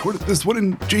that I recorded this one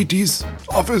in JT's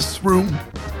office room.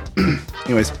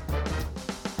 Anyways,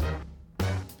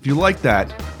 if you like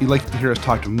that, you'd like to hear us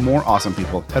talk to more awesome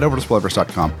people, head over to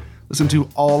spoilerverse.com. Listen to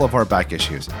all of our back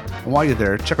issues. And while you're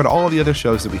there, check out all of the other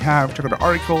shows that we have. Check out our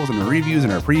articles and our reviews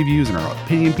and our previews and our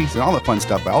opinion pieces and all that fun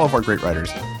stuff by all of our great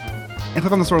writers. And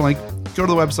click on the store link, go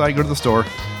to the website, go to the store,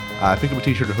 pick up a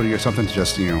t-shirt or hoodie or something to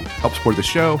just, help support the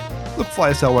show. Look,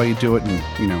 fly us out while you do it,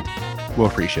 and, we'll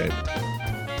appreciate it.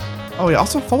 Oh, yeah,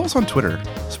 also follow us on Twitter,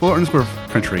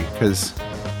 spoiler_country, because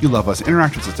you love us.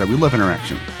 Interact with us there. We love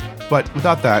interaction. But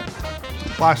without that,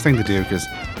 last thing to do, because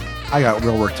I got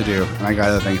real work to do, and I got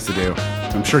other things to do.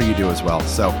 I'm sure you do as well.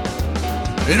 So,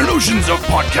 in an oceans of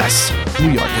podcasts,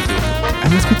 we are Cthulhu.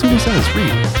 And as Cthulhu says,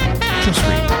 read. Just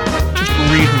read. Just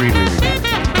read.